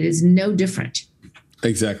streaming, and it is no different.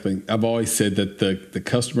 Exactly. I've always said that the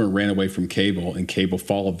customer ran away from cable, and cable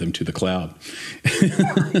followed them to the cloud.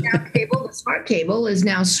 Now cable, the smart cable, is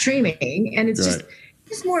now streaming, and it's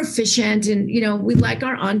just more efficient, and we like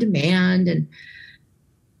our on demand, and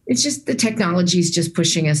it's just the technology is just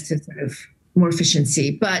pushing us to sort of more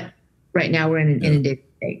efficiency. But right now we're in an inundated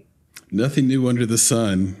state. Nothing new under the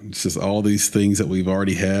sun. It's just all these things that we've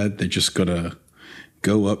already had. They're just going to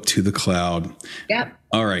go up to the cloud. Yep.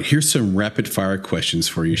 All right. Here's some rapid fire questions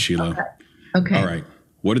for you, Scilla. Okay. All right.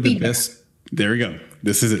 What are the best? There we go.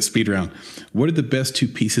 This is it. Speed round. What are the best 2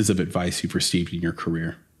 pieces of advice you've received in your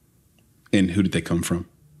career? And who did they come from,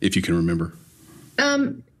 if you can remember?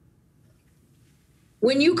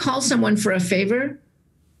 When you call someone for a favor,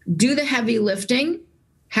 do the heavy lifting,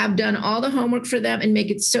 have done all the homework for them, and make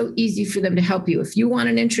it so easy for them to help you. If you want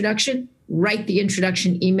an introduction, write the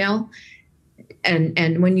introduction email.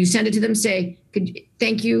 And when you send it to them, say,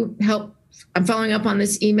 thank you, help. I'm following up on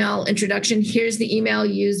this email introduction. Here's the email,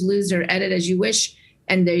 use, lose, or edit as you wish.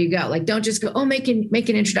 And there you go. Like, don't just go, make an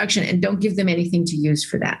introduction, and don't give them anything to use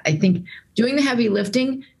for that. I think doing the heavy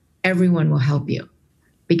lifting, everyone will help you,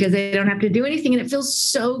 because they don't have to do anything, and it feels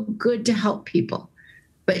so good to help people.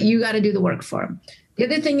 But you got to do the work for them. The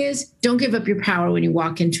other thing is, don't give up your power when you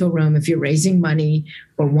walk into a room. If you're raising money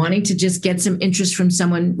or wanting to just get some interest from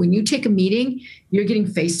someone, when you take a meeting, you're getting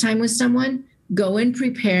FaceTime with someone, go in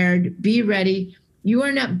prepared, be ready. You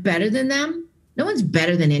are not better than them. No one's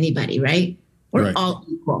better than anybody, right? We're all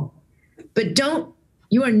equal. But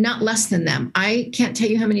you are not less than them. I can't tell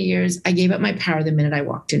you how many years I gave up my power the minute I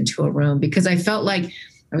walked into a room, because I felt like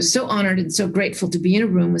I was so honored and so grateful to be in a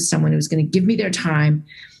room with someone who was going to give me their time,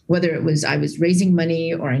 whether it was I was raising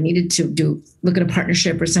money or I needed to look at a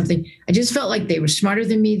partnership or something. I just felt like they were smarter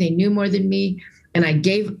than me. They knew more than me. And I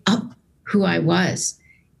gave up who I was.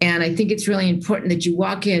 And I think it's really important that you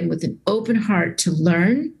walk in with an open heart to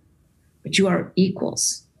learn, but you are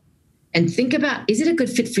equals. And think about, is it a good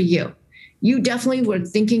fit for you? You definitely were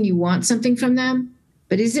thinking you want something from them,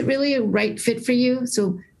 but is it really a right fit for you?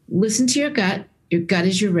 So listen to your gut. Your gut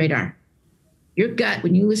is your radar. Your gut,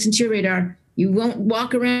 when you listen to your radar, you won't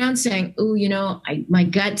walk around saying, oh, my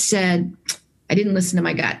gut said, I didn't listen to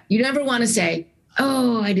my gut. You never want to say,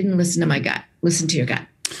 oh, I didn't listen to my gut. Listen to your gut.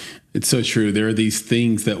 It's so true. There are these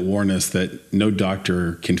things that warn us that no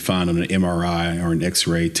doctor can find on an MRI or an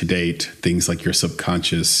X-ray to date. Things like your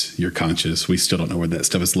subconscious, your conscious. We still don't know where that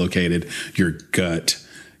stuff is located. Your gut,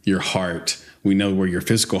 your heart. We know where your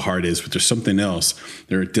physical heart is, but there's something else.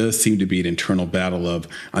 There does seem to be an internal battle of,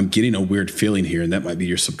 I'm getting a weird feeling here, and that might be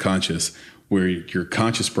your subconscious, where your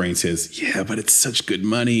conscious brain says, yeah, but it's such good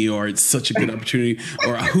money, or it's such a good opportunity,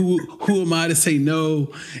 or who am I to say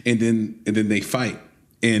no? And then they fight.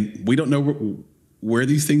 And we don't know where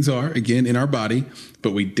these things are, again, in our body,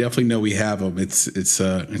 but we definitely know we have them.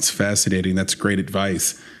 It's fascinating. That's great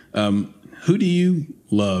advice. Who do you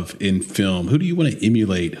love in film? Who do you want to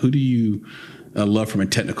emulate? Who do you love from a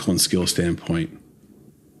technical and skill standpoint?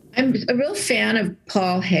 I'm a real fan of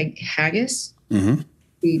Paul Haggis. Mm-hmm.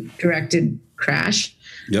 He directed Crash.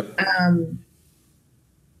 Yep. I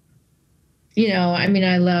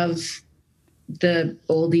love the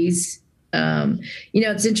oldies.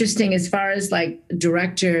 It's interesting as far as like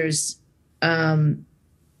directors. I'm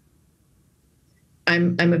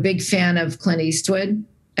a big fan of Clint Eastwood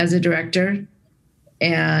as a director,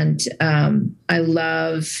 and I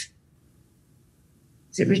love.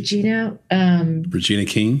 Is it Regina? Regina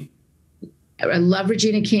King. I love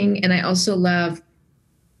Regina King, and I also love.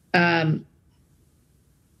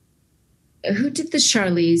 Who did the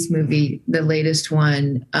Charlize movie, the latest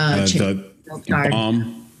one? The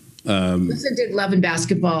Bomb. Also did Love and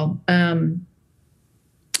Basketball. God.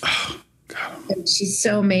 And she's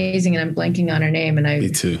so amazing, and I'm blanking on her name. And Me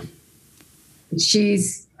too.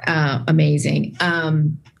 She's amazing.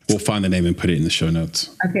 We'll find the name and put it in the show notes.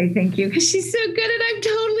 Okay, thank you, because she's so good, and I'm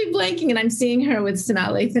totally blanking. And I'm seeing her with Sanaa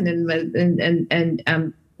Lathan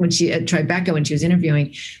and when she at Tribeca when she was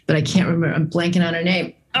interviewing, but I can't remember. I'm blanking on her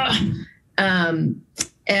name. I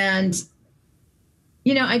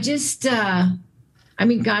just.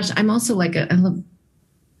 I'm also like I'm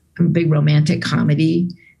a big romantic comedy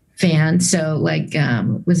fan. So like,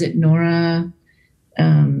 was it Nora?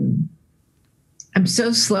 I'm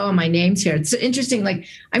so slow on my names here. It's so interesting. Like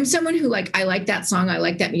I'm someone who I like that song. I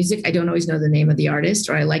like that music. I don't always know the name of the artist,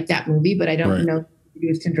 or I like that movie, but I don't know who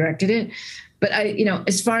produced and directed it. But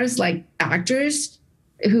as far as like actors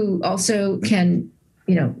who also can,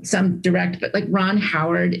 some direct, but like Ron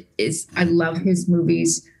Howard I love his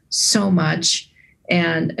movies so much.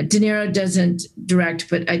 And De Niro doesn't direct,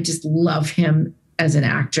 but I just love him as an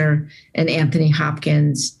actor, and Anthony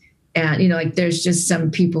Hopkins. And, there's just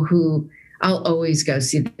some people who I'll always go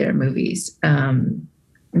see their movies. Meryl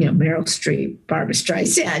Streep, Barbara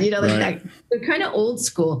Streisand, they're kind of old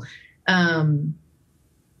school. But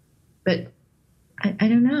I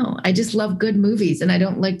don't know. I just love good movies, and I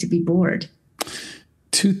don't like to be bored.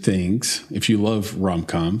 Two things. If you love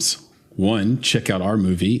rom-coms, one, check out our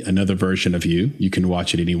movie, Another Version of You. You can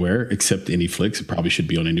watch it anywhere except IndieFlix. It probably should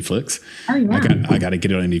be on IndieFlix. Oh, yeah. I got to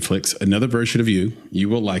get it on IndieFlix. Another Version of You. You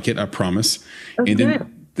will like it, I promise. Oh, and good.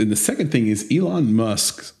 Then the second thing is Elon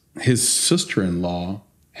Musk, his sister-in-law,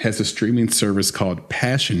 has a streaming service called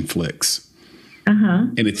Passionflix. Uh-huh.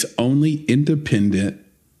 And it's only independent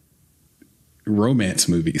romance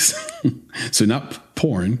movies. So not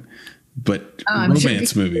porn, but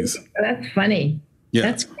romance movies. That's funny. Yeah.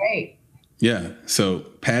 That's great. Yeah. So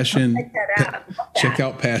Passion, check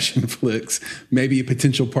out Passionflix, maybe a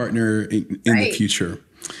potential partner in the future.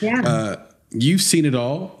 Yeah. You've seen it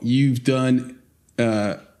all. You've done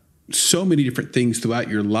so many different things throughout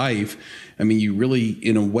your life. I mean, you really,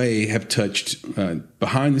 in a way, have touched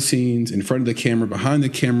behind the scenes, in front of the camera, behind the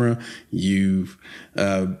camera. You've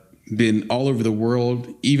been all over the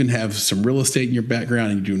world, even have some real estate in your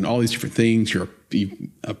background, and you're doing all these different things. You're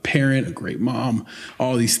a parent, a great mom,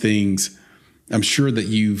 all these things. I'm sure that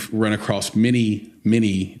you've run across many,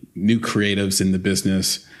 many new creatives in the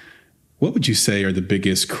business. What would you say are the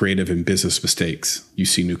biggest creative and business mistakes you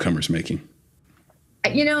see newcomers making?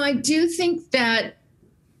 I do think that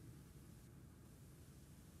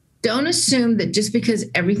don't assume that just because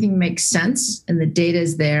everything makes sense and the data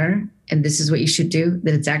is there and this is what you should do,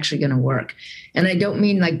 that it's actually going to work. And I don't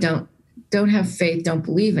mean don't don't have faith, don't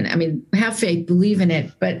believe in it. I mean, have faith, believe in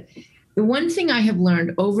it. But the one thing I have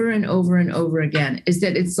learned over and over and over again is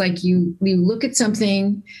that it's like you look at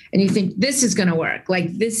something and you think this is going to work.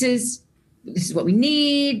 Like this is what we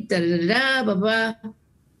need, da, da, da, da, blah, blah.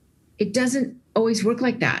 It doesn't always work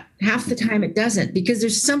like that. Half the time it doesn't, because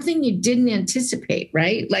there's something you didn't anticipate,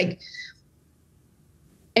 right? Like,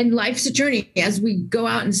 and life's a journey as we go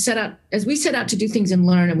out and set out to do things and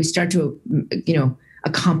learn, and we start to,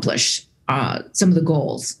 accomplish some of the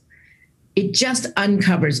goals. It just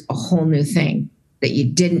uncovers a whole new thing that you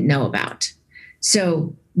didn't know about.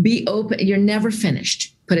 So be open. You're never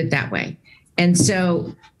finished, put it that way. And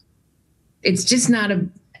so it's just not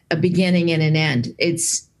a beginning and an end.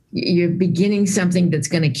 You're beginning something that's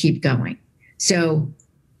going to keep going. So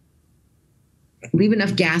leave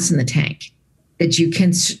enough gas in the tank that you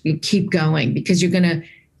can keep going, because you're going to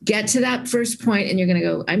get to that first point and you're going to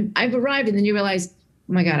go, I've arrived. And then you realize,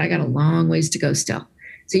 oh my God, I got a long ways to go still.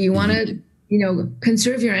 So you want to,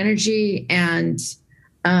 conserve your energy when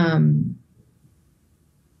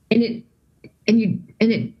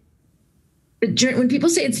people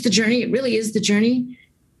say it's the journey, it really is the journey.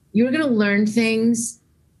 You're going to learn things.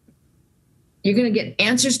 You're going to get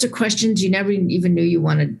answers to questions you never even knew you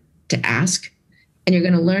wanted to ask. And you're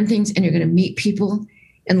going to learn things, and you're going to meet people,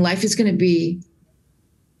 and life is going to be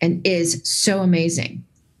and is so amazing.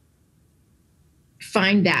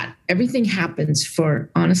 Find that everything happens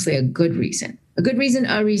for, honestly, a good reason, a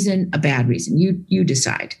bad reason. You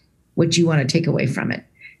decide what you want to take away from it.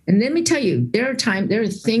 And let me tell you, there are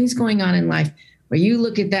things going on in life where you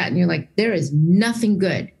look at that and you're like, there is nothing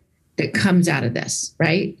good that comes out of this,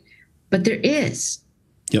 right? But there is.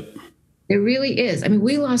 Yep. There really is. I mean,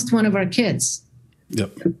 we lost one of our kids.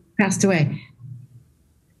 Yep. Who passed away.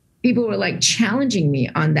 People were like challenging me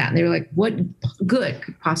on that. And they were like, what good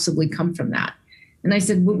could possibly come from that? And I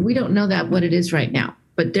said, well, we don't know what it is right now,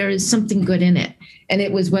 but there is something good in it. And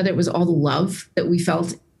it was, whether it was all the love that we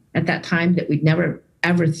felt at that time that we'd never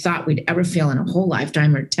ever thought we'd ever feel in a whole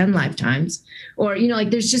lifetime or 10 lifetimes, or,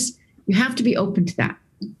 there's just, you have to be open to that.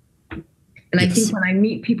 And yes. I think when I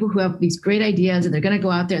meet people who have these great ideas and they're going to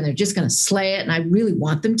go out there and they're just going to slay it, and I really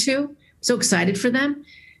want them to, I'm so excited for them,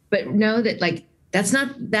 but know that like, that's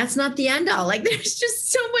not the end all. Like there's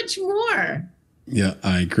just so much more. Yeah,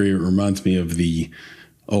 I agree. It reminds me of the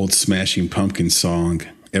old Smashing Pumpkins song,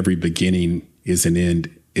 "Every beginning is an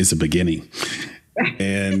end is a beginning."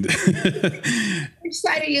 And which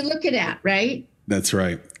side are you looking at, right? That's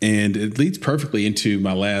right. And it leads perfectly into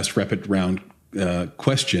my last rapid round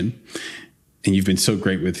question. And you've been so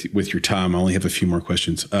great with your time. I only have a few more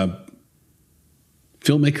questions.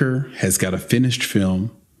 Filmmaker has got a finished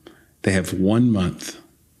film. They have 1 month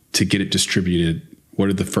to get it distributed. What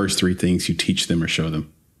are the first 3 things you teach them or show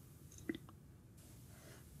them?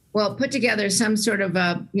 Well, put together some sort of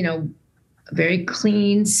a very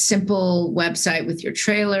clean, simple website with your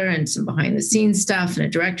trailer and some behind the scenes stuff and a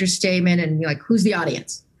director's statement, and you're like, who's the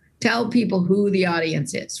audience? Tell people who the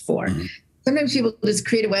audience is for. Mm-hmm. Sometimes people just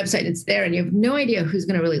create a website and it's there and you have no idea who's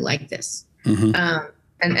going to really like this. Mm-hmm.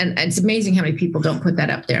 And it's amazing how many people don't put that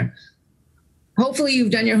up there. Hopefully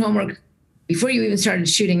you've done your homework before you even started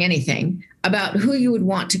shooting anything about who you would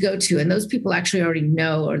want to go to. And those people actually already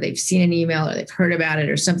know, or they've seen an email, or they've heard about it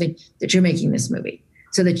or something, that you're making this movie.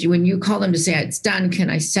 So that when you call them to say, it's done, can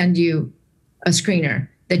I send you a screener?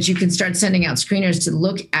 That you can start sending out screeners to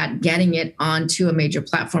look at getting it onto a major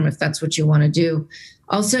platform if that's what you want to do.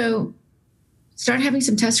 Also, start having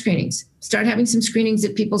some test screenings. Start having some screenings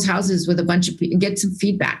at people's houses with a bunch of people and get some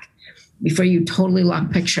feedback before you totally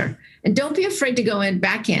lock picture. And don't be afraid to go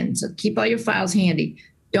back in. So keep all your files handy.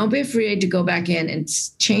 Don't be afraid to go back in and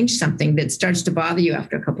change something that starts to bother you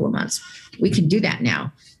after a couple of months. We can do that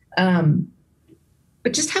now.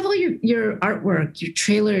 But just have all your artwork, your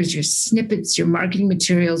trailers, your snippets, your marketing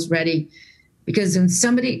materials ready. Because when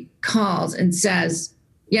somebody calls and says,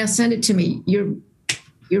 yeah, send it to me,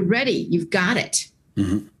 you're ready. You've got it.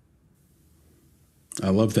 Mm-hmm. I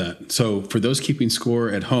love that. So for those keeping score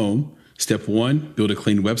at home, step 1, build a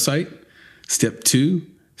clean website. Step 2,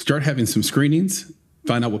 start having some screenings.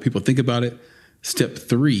 Find out what people think about it. Step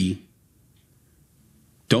 3,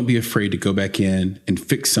 don't be afraid to go back in and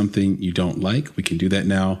fix something you don't like. We can do that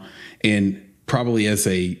now. And probably as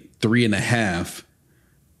a 3.5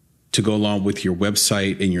 to go along with your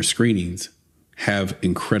website and your screenings, have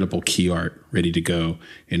incredible key art ready to go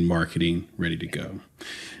and marketing ready to go.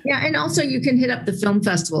 Yeah. And also you can hit up the film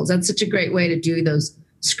festivals. That's such a great way to do those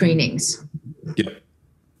screenings. Yep.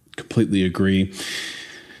 Completely agree.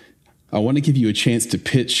 I want to give you a chance to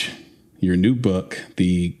pitch your new book,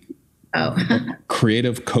 the Oh,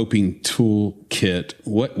 Creative Coping Toolkit.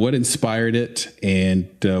 What inspired it, and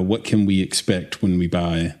what can we expect when we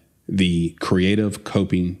buy the Creative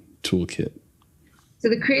Coping Toolkit? So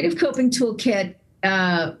the Creative Coping Toolkit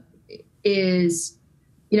is,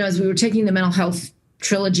 as we were taking the mental health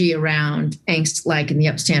trilogy around angst, like in the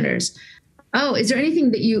upstanders. Oh, is there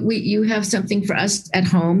anything that you have something for us at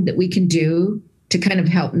home that we can do to kind of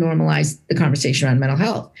help normalize the conversation around mental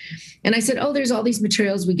health? And I said, oh, there's all these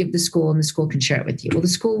materials we give the school and the school can share it with you. Well, the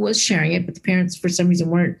school was sharing it, but the parents for some reason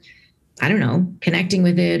weren't, I don't know, connecting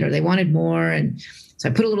with it, or they wanted more. And so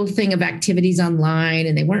I put a little thing of activities online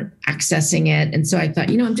and they weren't accessing it. And so I thought,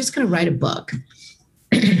 I'm just going to write a book.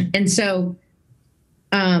 And so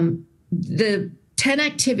the 10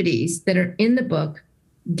 activities that are in the book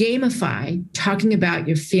gamify talking about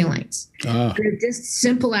your feelings. They're just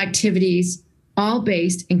simple activities, all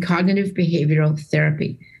based in cognitive behavioral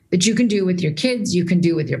therapy that you can do with your kids, you can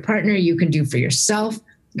do with your partner, you can do for yourself,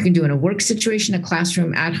 you can do in a work situation, a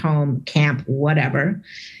classroom, at home, camp, whatever.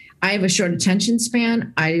 I have a short attention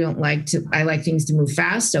span. I like things to move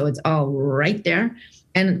fast, so it's all right there.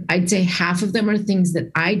 And I'd say half of them are things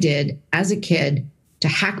that I did as a kid to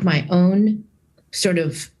hack my own sort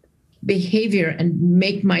of behavior and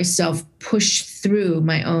make myself push through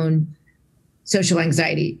my own social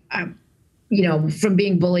anxiety. From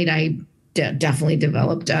being bullied, I definitely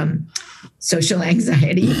developed social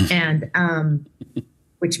anxiety, and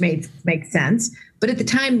which makes sense. But at the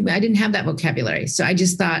time, I didn't have that vocabulary. So I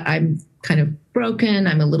just thought, I'm kind of broken.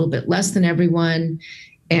 I'm a little bit less than everyone.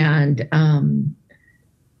 And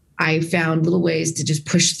I found little ways to just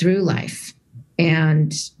push through life.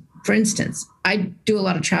 And for instance, I do a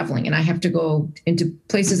lot of traveling and I have to go into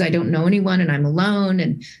places I don't know anyone and I'm alone.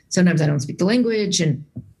 And sometimes I don't speak the language and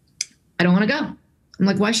I don't want to go. I'm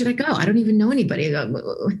like, why should I go? I don't even know anybody.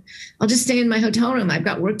 I'll just stay in my hotel room. I've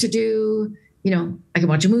got work to do. I can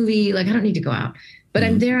watch a movie. Like, I don't need to go out. But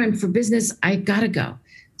I'm there. I'm for business. I got to go.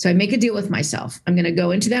 So I make a deal with myself. I'm going to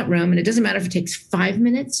go into that room. And it doesn't matter if it takes 5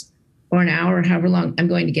 minutes or an hour or however long. I'm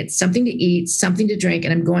going to get something to eat, something to drink,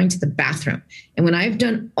 and I'm going to the bathroom. And when I've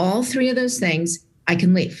done all three of those things, I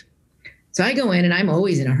can leave. So I go in and I'm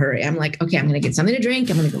always in a hurry. I'm like, okay, I'm going to get something to drink.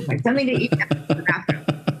 I'm going to go find something to eat. I'm going to go to the bathroom.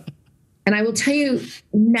 And I will tell you,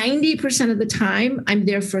 90% of the time, I'm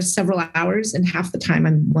there for several hours, and half the time,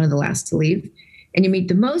 I'm one of the last to leave. And you meet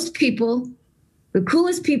the most people, the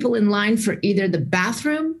coolest people in line for either the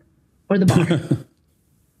bathroom or the bar.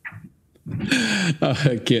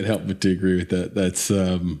 I can't help but to agree with that.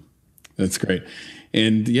 That's great.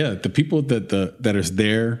 And yeah, the people that are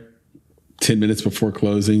there 10 minutes before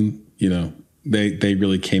closing, they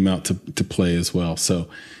really came out to play as well. So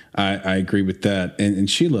I agree with that. And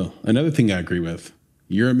Scilla, another thing I agree with,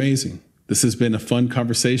 you're amazing. This has been a fun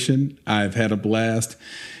conversation. I've had a blast.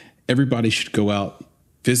 Everybody should go out,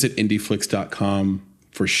 visit IndieFlix.com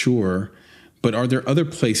for sure. But are there other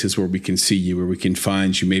places where we can see you, where we can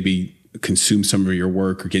find you, maybe consume some of your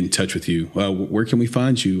work or get in touch with you? Where can we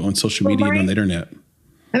find you on social media and on the internet?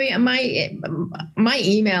 I mean, my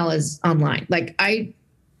email is online. Like I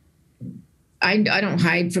don't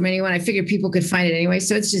hide from anyone. I figured people could find it anyway.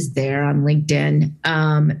 So it's just there on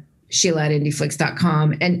LinkedIn, Scilla at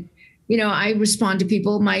IndieFlix.com. And, I respond to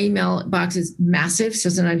people. My email box is massive. So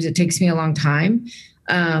sometimes it takes me a long time.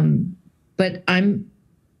 But I'm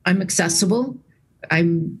accessible. I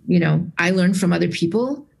learn from other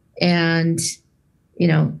people. And,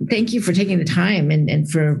 thank you for taking the time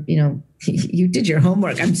and for, you did your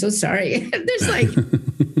homework. I'm so sorry. There's like,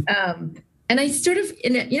 and I sort of,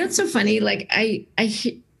 it's so funny. Like I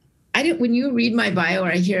don't, when you read my bio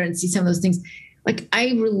or I hear and see some of those things, like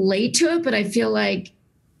I relate to it, but I feel like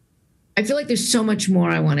there's so much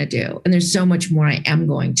more I want to do. And there's so much more I am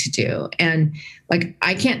going to do. And like,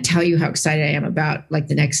 I can't tell you how excited I am about like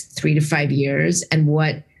the next 3 to 5 years and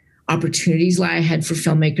what opportunities lie ahead for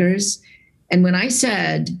filmmakers. And when I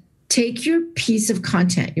said, take your piece of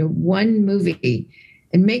content, your one movie,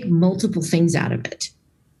 and make multiple things out of it,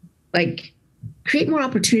 like create more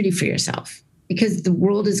opportunity for yourself because the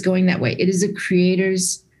world is going that way. It is a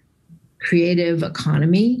creator's creative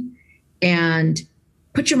economy, and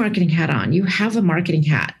put your marketing hat on. You have a marketing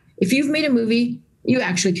hat. If you've made a movie, you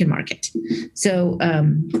actually can market. So,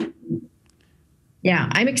 yeah,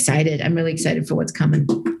 I'm excited. I'm really excited for what's coming.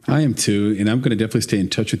 I am too. And I'm going to definitely stay in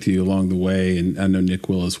touch with you along the way. And I know Nick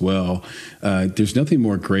will as well. There's nothing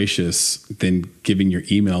more gracious than giving your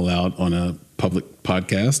email out on a public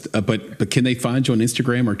podcast. But can they find you on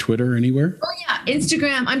Instagram or Twitter or anywhere? Oh, yeah.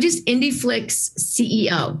 Instagram. I'm just IndieFlix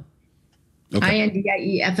CEO. Okay.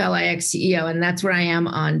 IndieFlix CEO. And that's where I am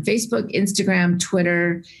on Facebook, Instagram,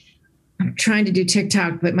 Twitter. I'm trying to do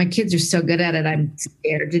TikTok, but my kids are so good at it. I'm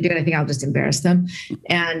scared to do it. I think I'll just embarrass them.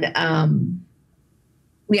 And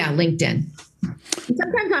yeah, LinkedIn.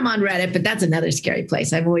 Sometimes I'm on Reddit, but that's another scary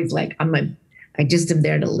place. I'm always like, I just am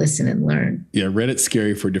there to listen and learn. Yeah, Reddit's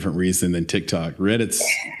scary for a different reason than TikTok. Reddit.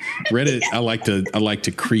 I like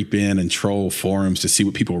to creep in and troll forums to see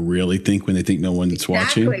what people really think when they think no one's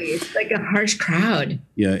watching. It's like a harsh crowd.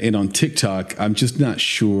 Yeah, and on TikTok, I'm just not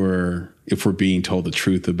sure if we're being told the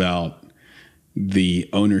truth about the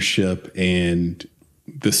ownership and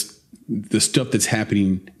the stuff that's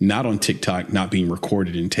happening not on TikTok, not being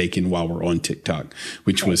recorded and taken while we're on TikTok,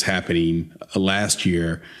 which was happening last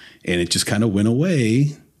year. And it just kind of went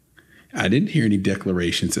away. I didn't hear any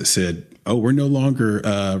declarations that said, "Oh, we're no longer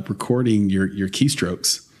recording your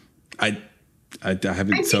keystrokes." I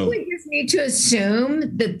haven't. I think we just need to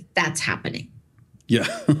assume that that's happening. Yeah.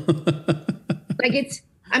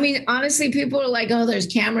 I mean, honestly, people are like, "Oh, there's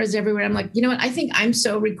cameras everywhere." I'm like, you know what? I think I'm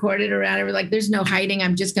so recorded around everywhere. Like, there's no hiding.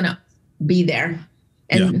 I'm just gonna be there,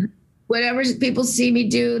 and whatever people see me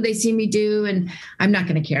do, they see me do, and I'm not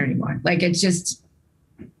gonna care anymore. Like, it's just.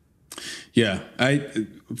 Yeah.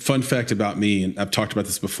 Fun fact about me, and I've talked about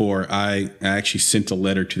this before, I actually sent a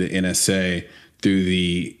letter to the NSA through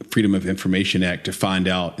the Freedom of Information Act to find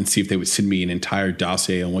out and see if they would send me an entire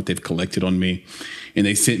dossier on what they've collected on me. And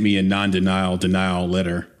they sent me a denial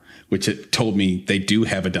letter, which it told me they do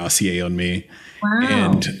have a dossier on me. Wow.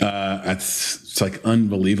 And it's like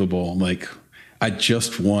unbelievable. I'm like, I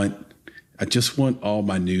just want all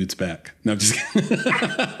my nudes back. No, I'm just kidding.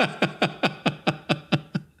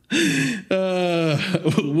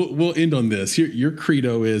 We'll end on this. Your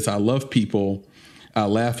credo is, I love people, I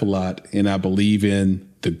laugh a lot, and I believe in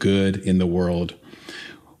the good in the world.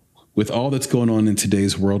 With all that's going on in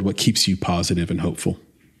today's world, what keeps you positive and hopeful?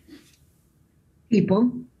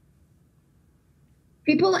 People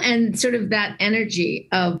and sort of that energy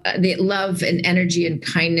of the love and energy and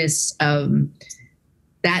kindness.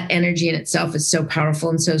 That energy in itself is so powerful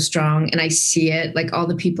and so strong. And I see it, like all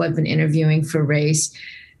the people I've been interviewing for Race.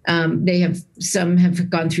 Some have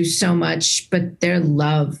gone through so much, but their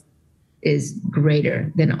love is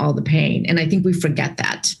greater than all the pain. And I think we forget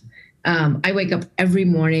that. I wake up every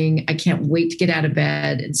morning. I can't wait to get out of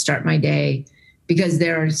bed and start my day because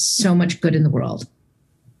there is so much good in the world.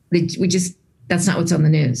 That's not what's on the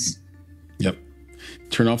news. Yep.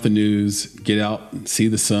 Turn off the news, get out, see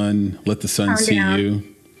the sun, let the sun see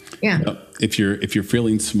you. Yeah. Yep. If you're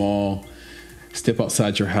feeling small, step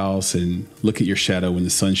outside your house and look at your shadow when the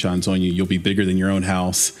sun shines on you. You'll be bigger than your own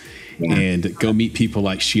house. Yeah. And go meet people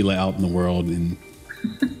like Scilla out in the world, and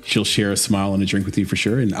she'll share a smile and a drink with you for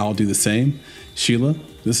sure. And I'll do the same. Scilla,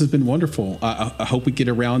 this has been wonderful. I hope we get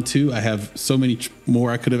around to. I have so many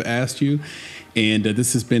more I could have asked you. And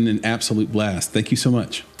this has been an absolute blast. Thank you so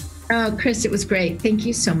much. Oh, Chris, it was great. Thank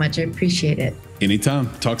you so much. I appreciate it. Anytime.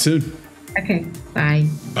 Talk soon. Okay. Bye.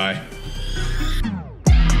 Bye.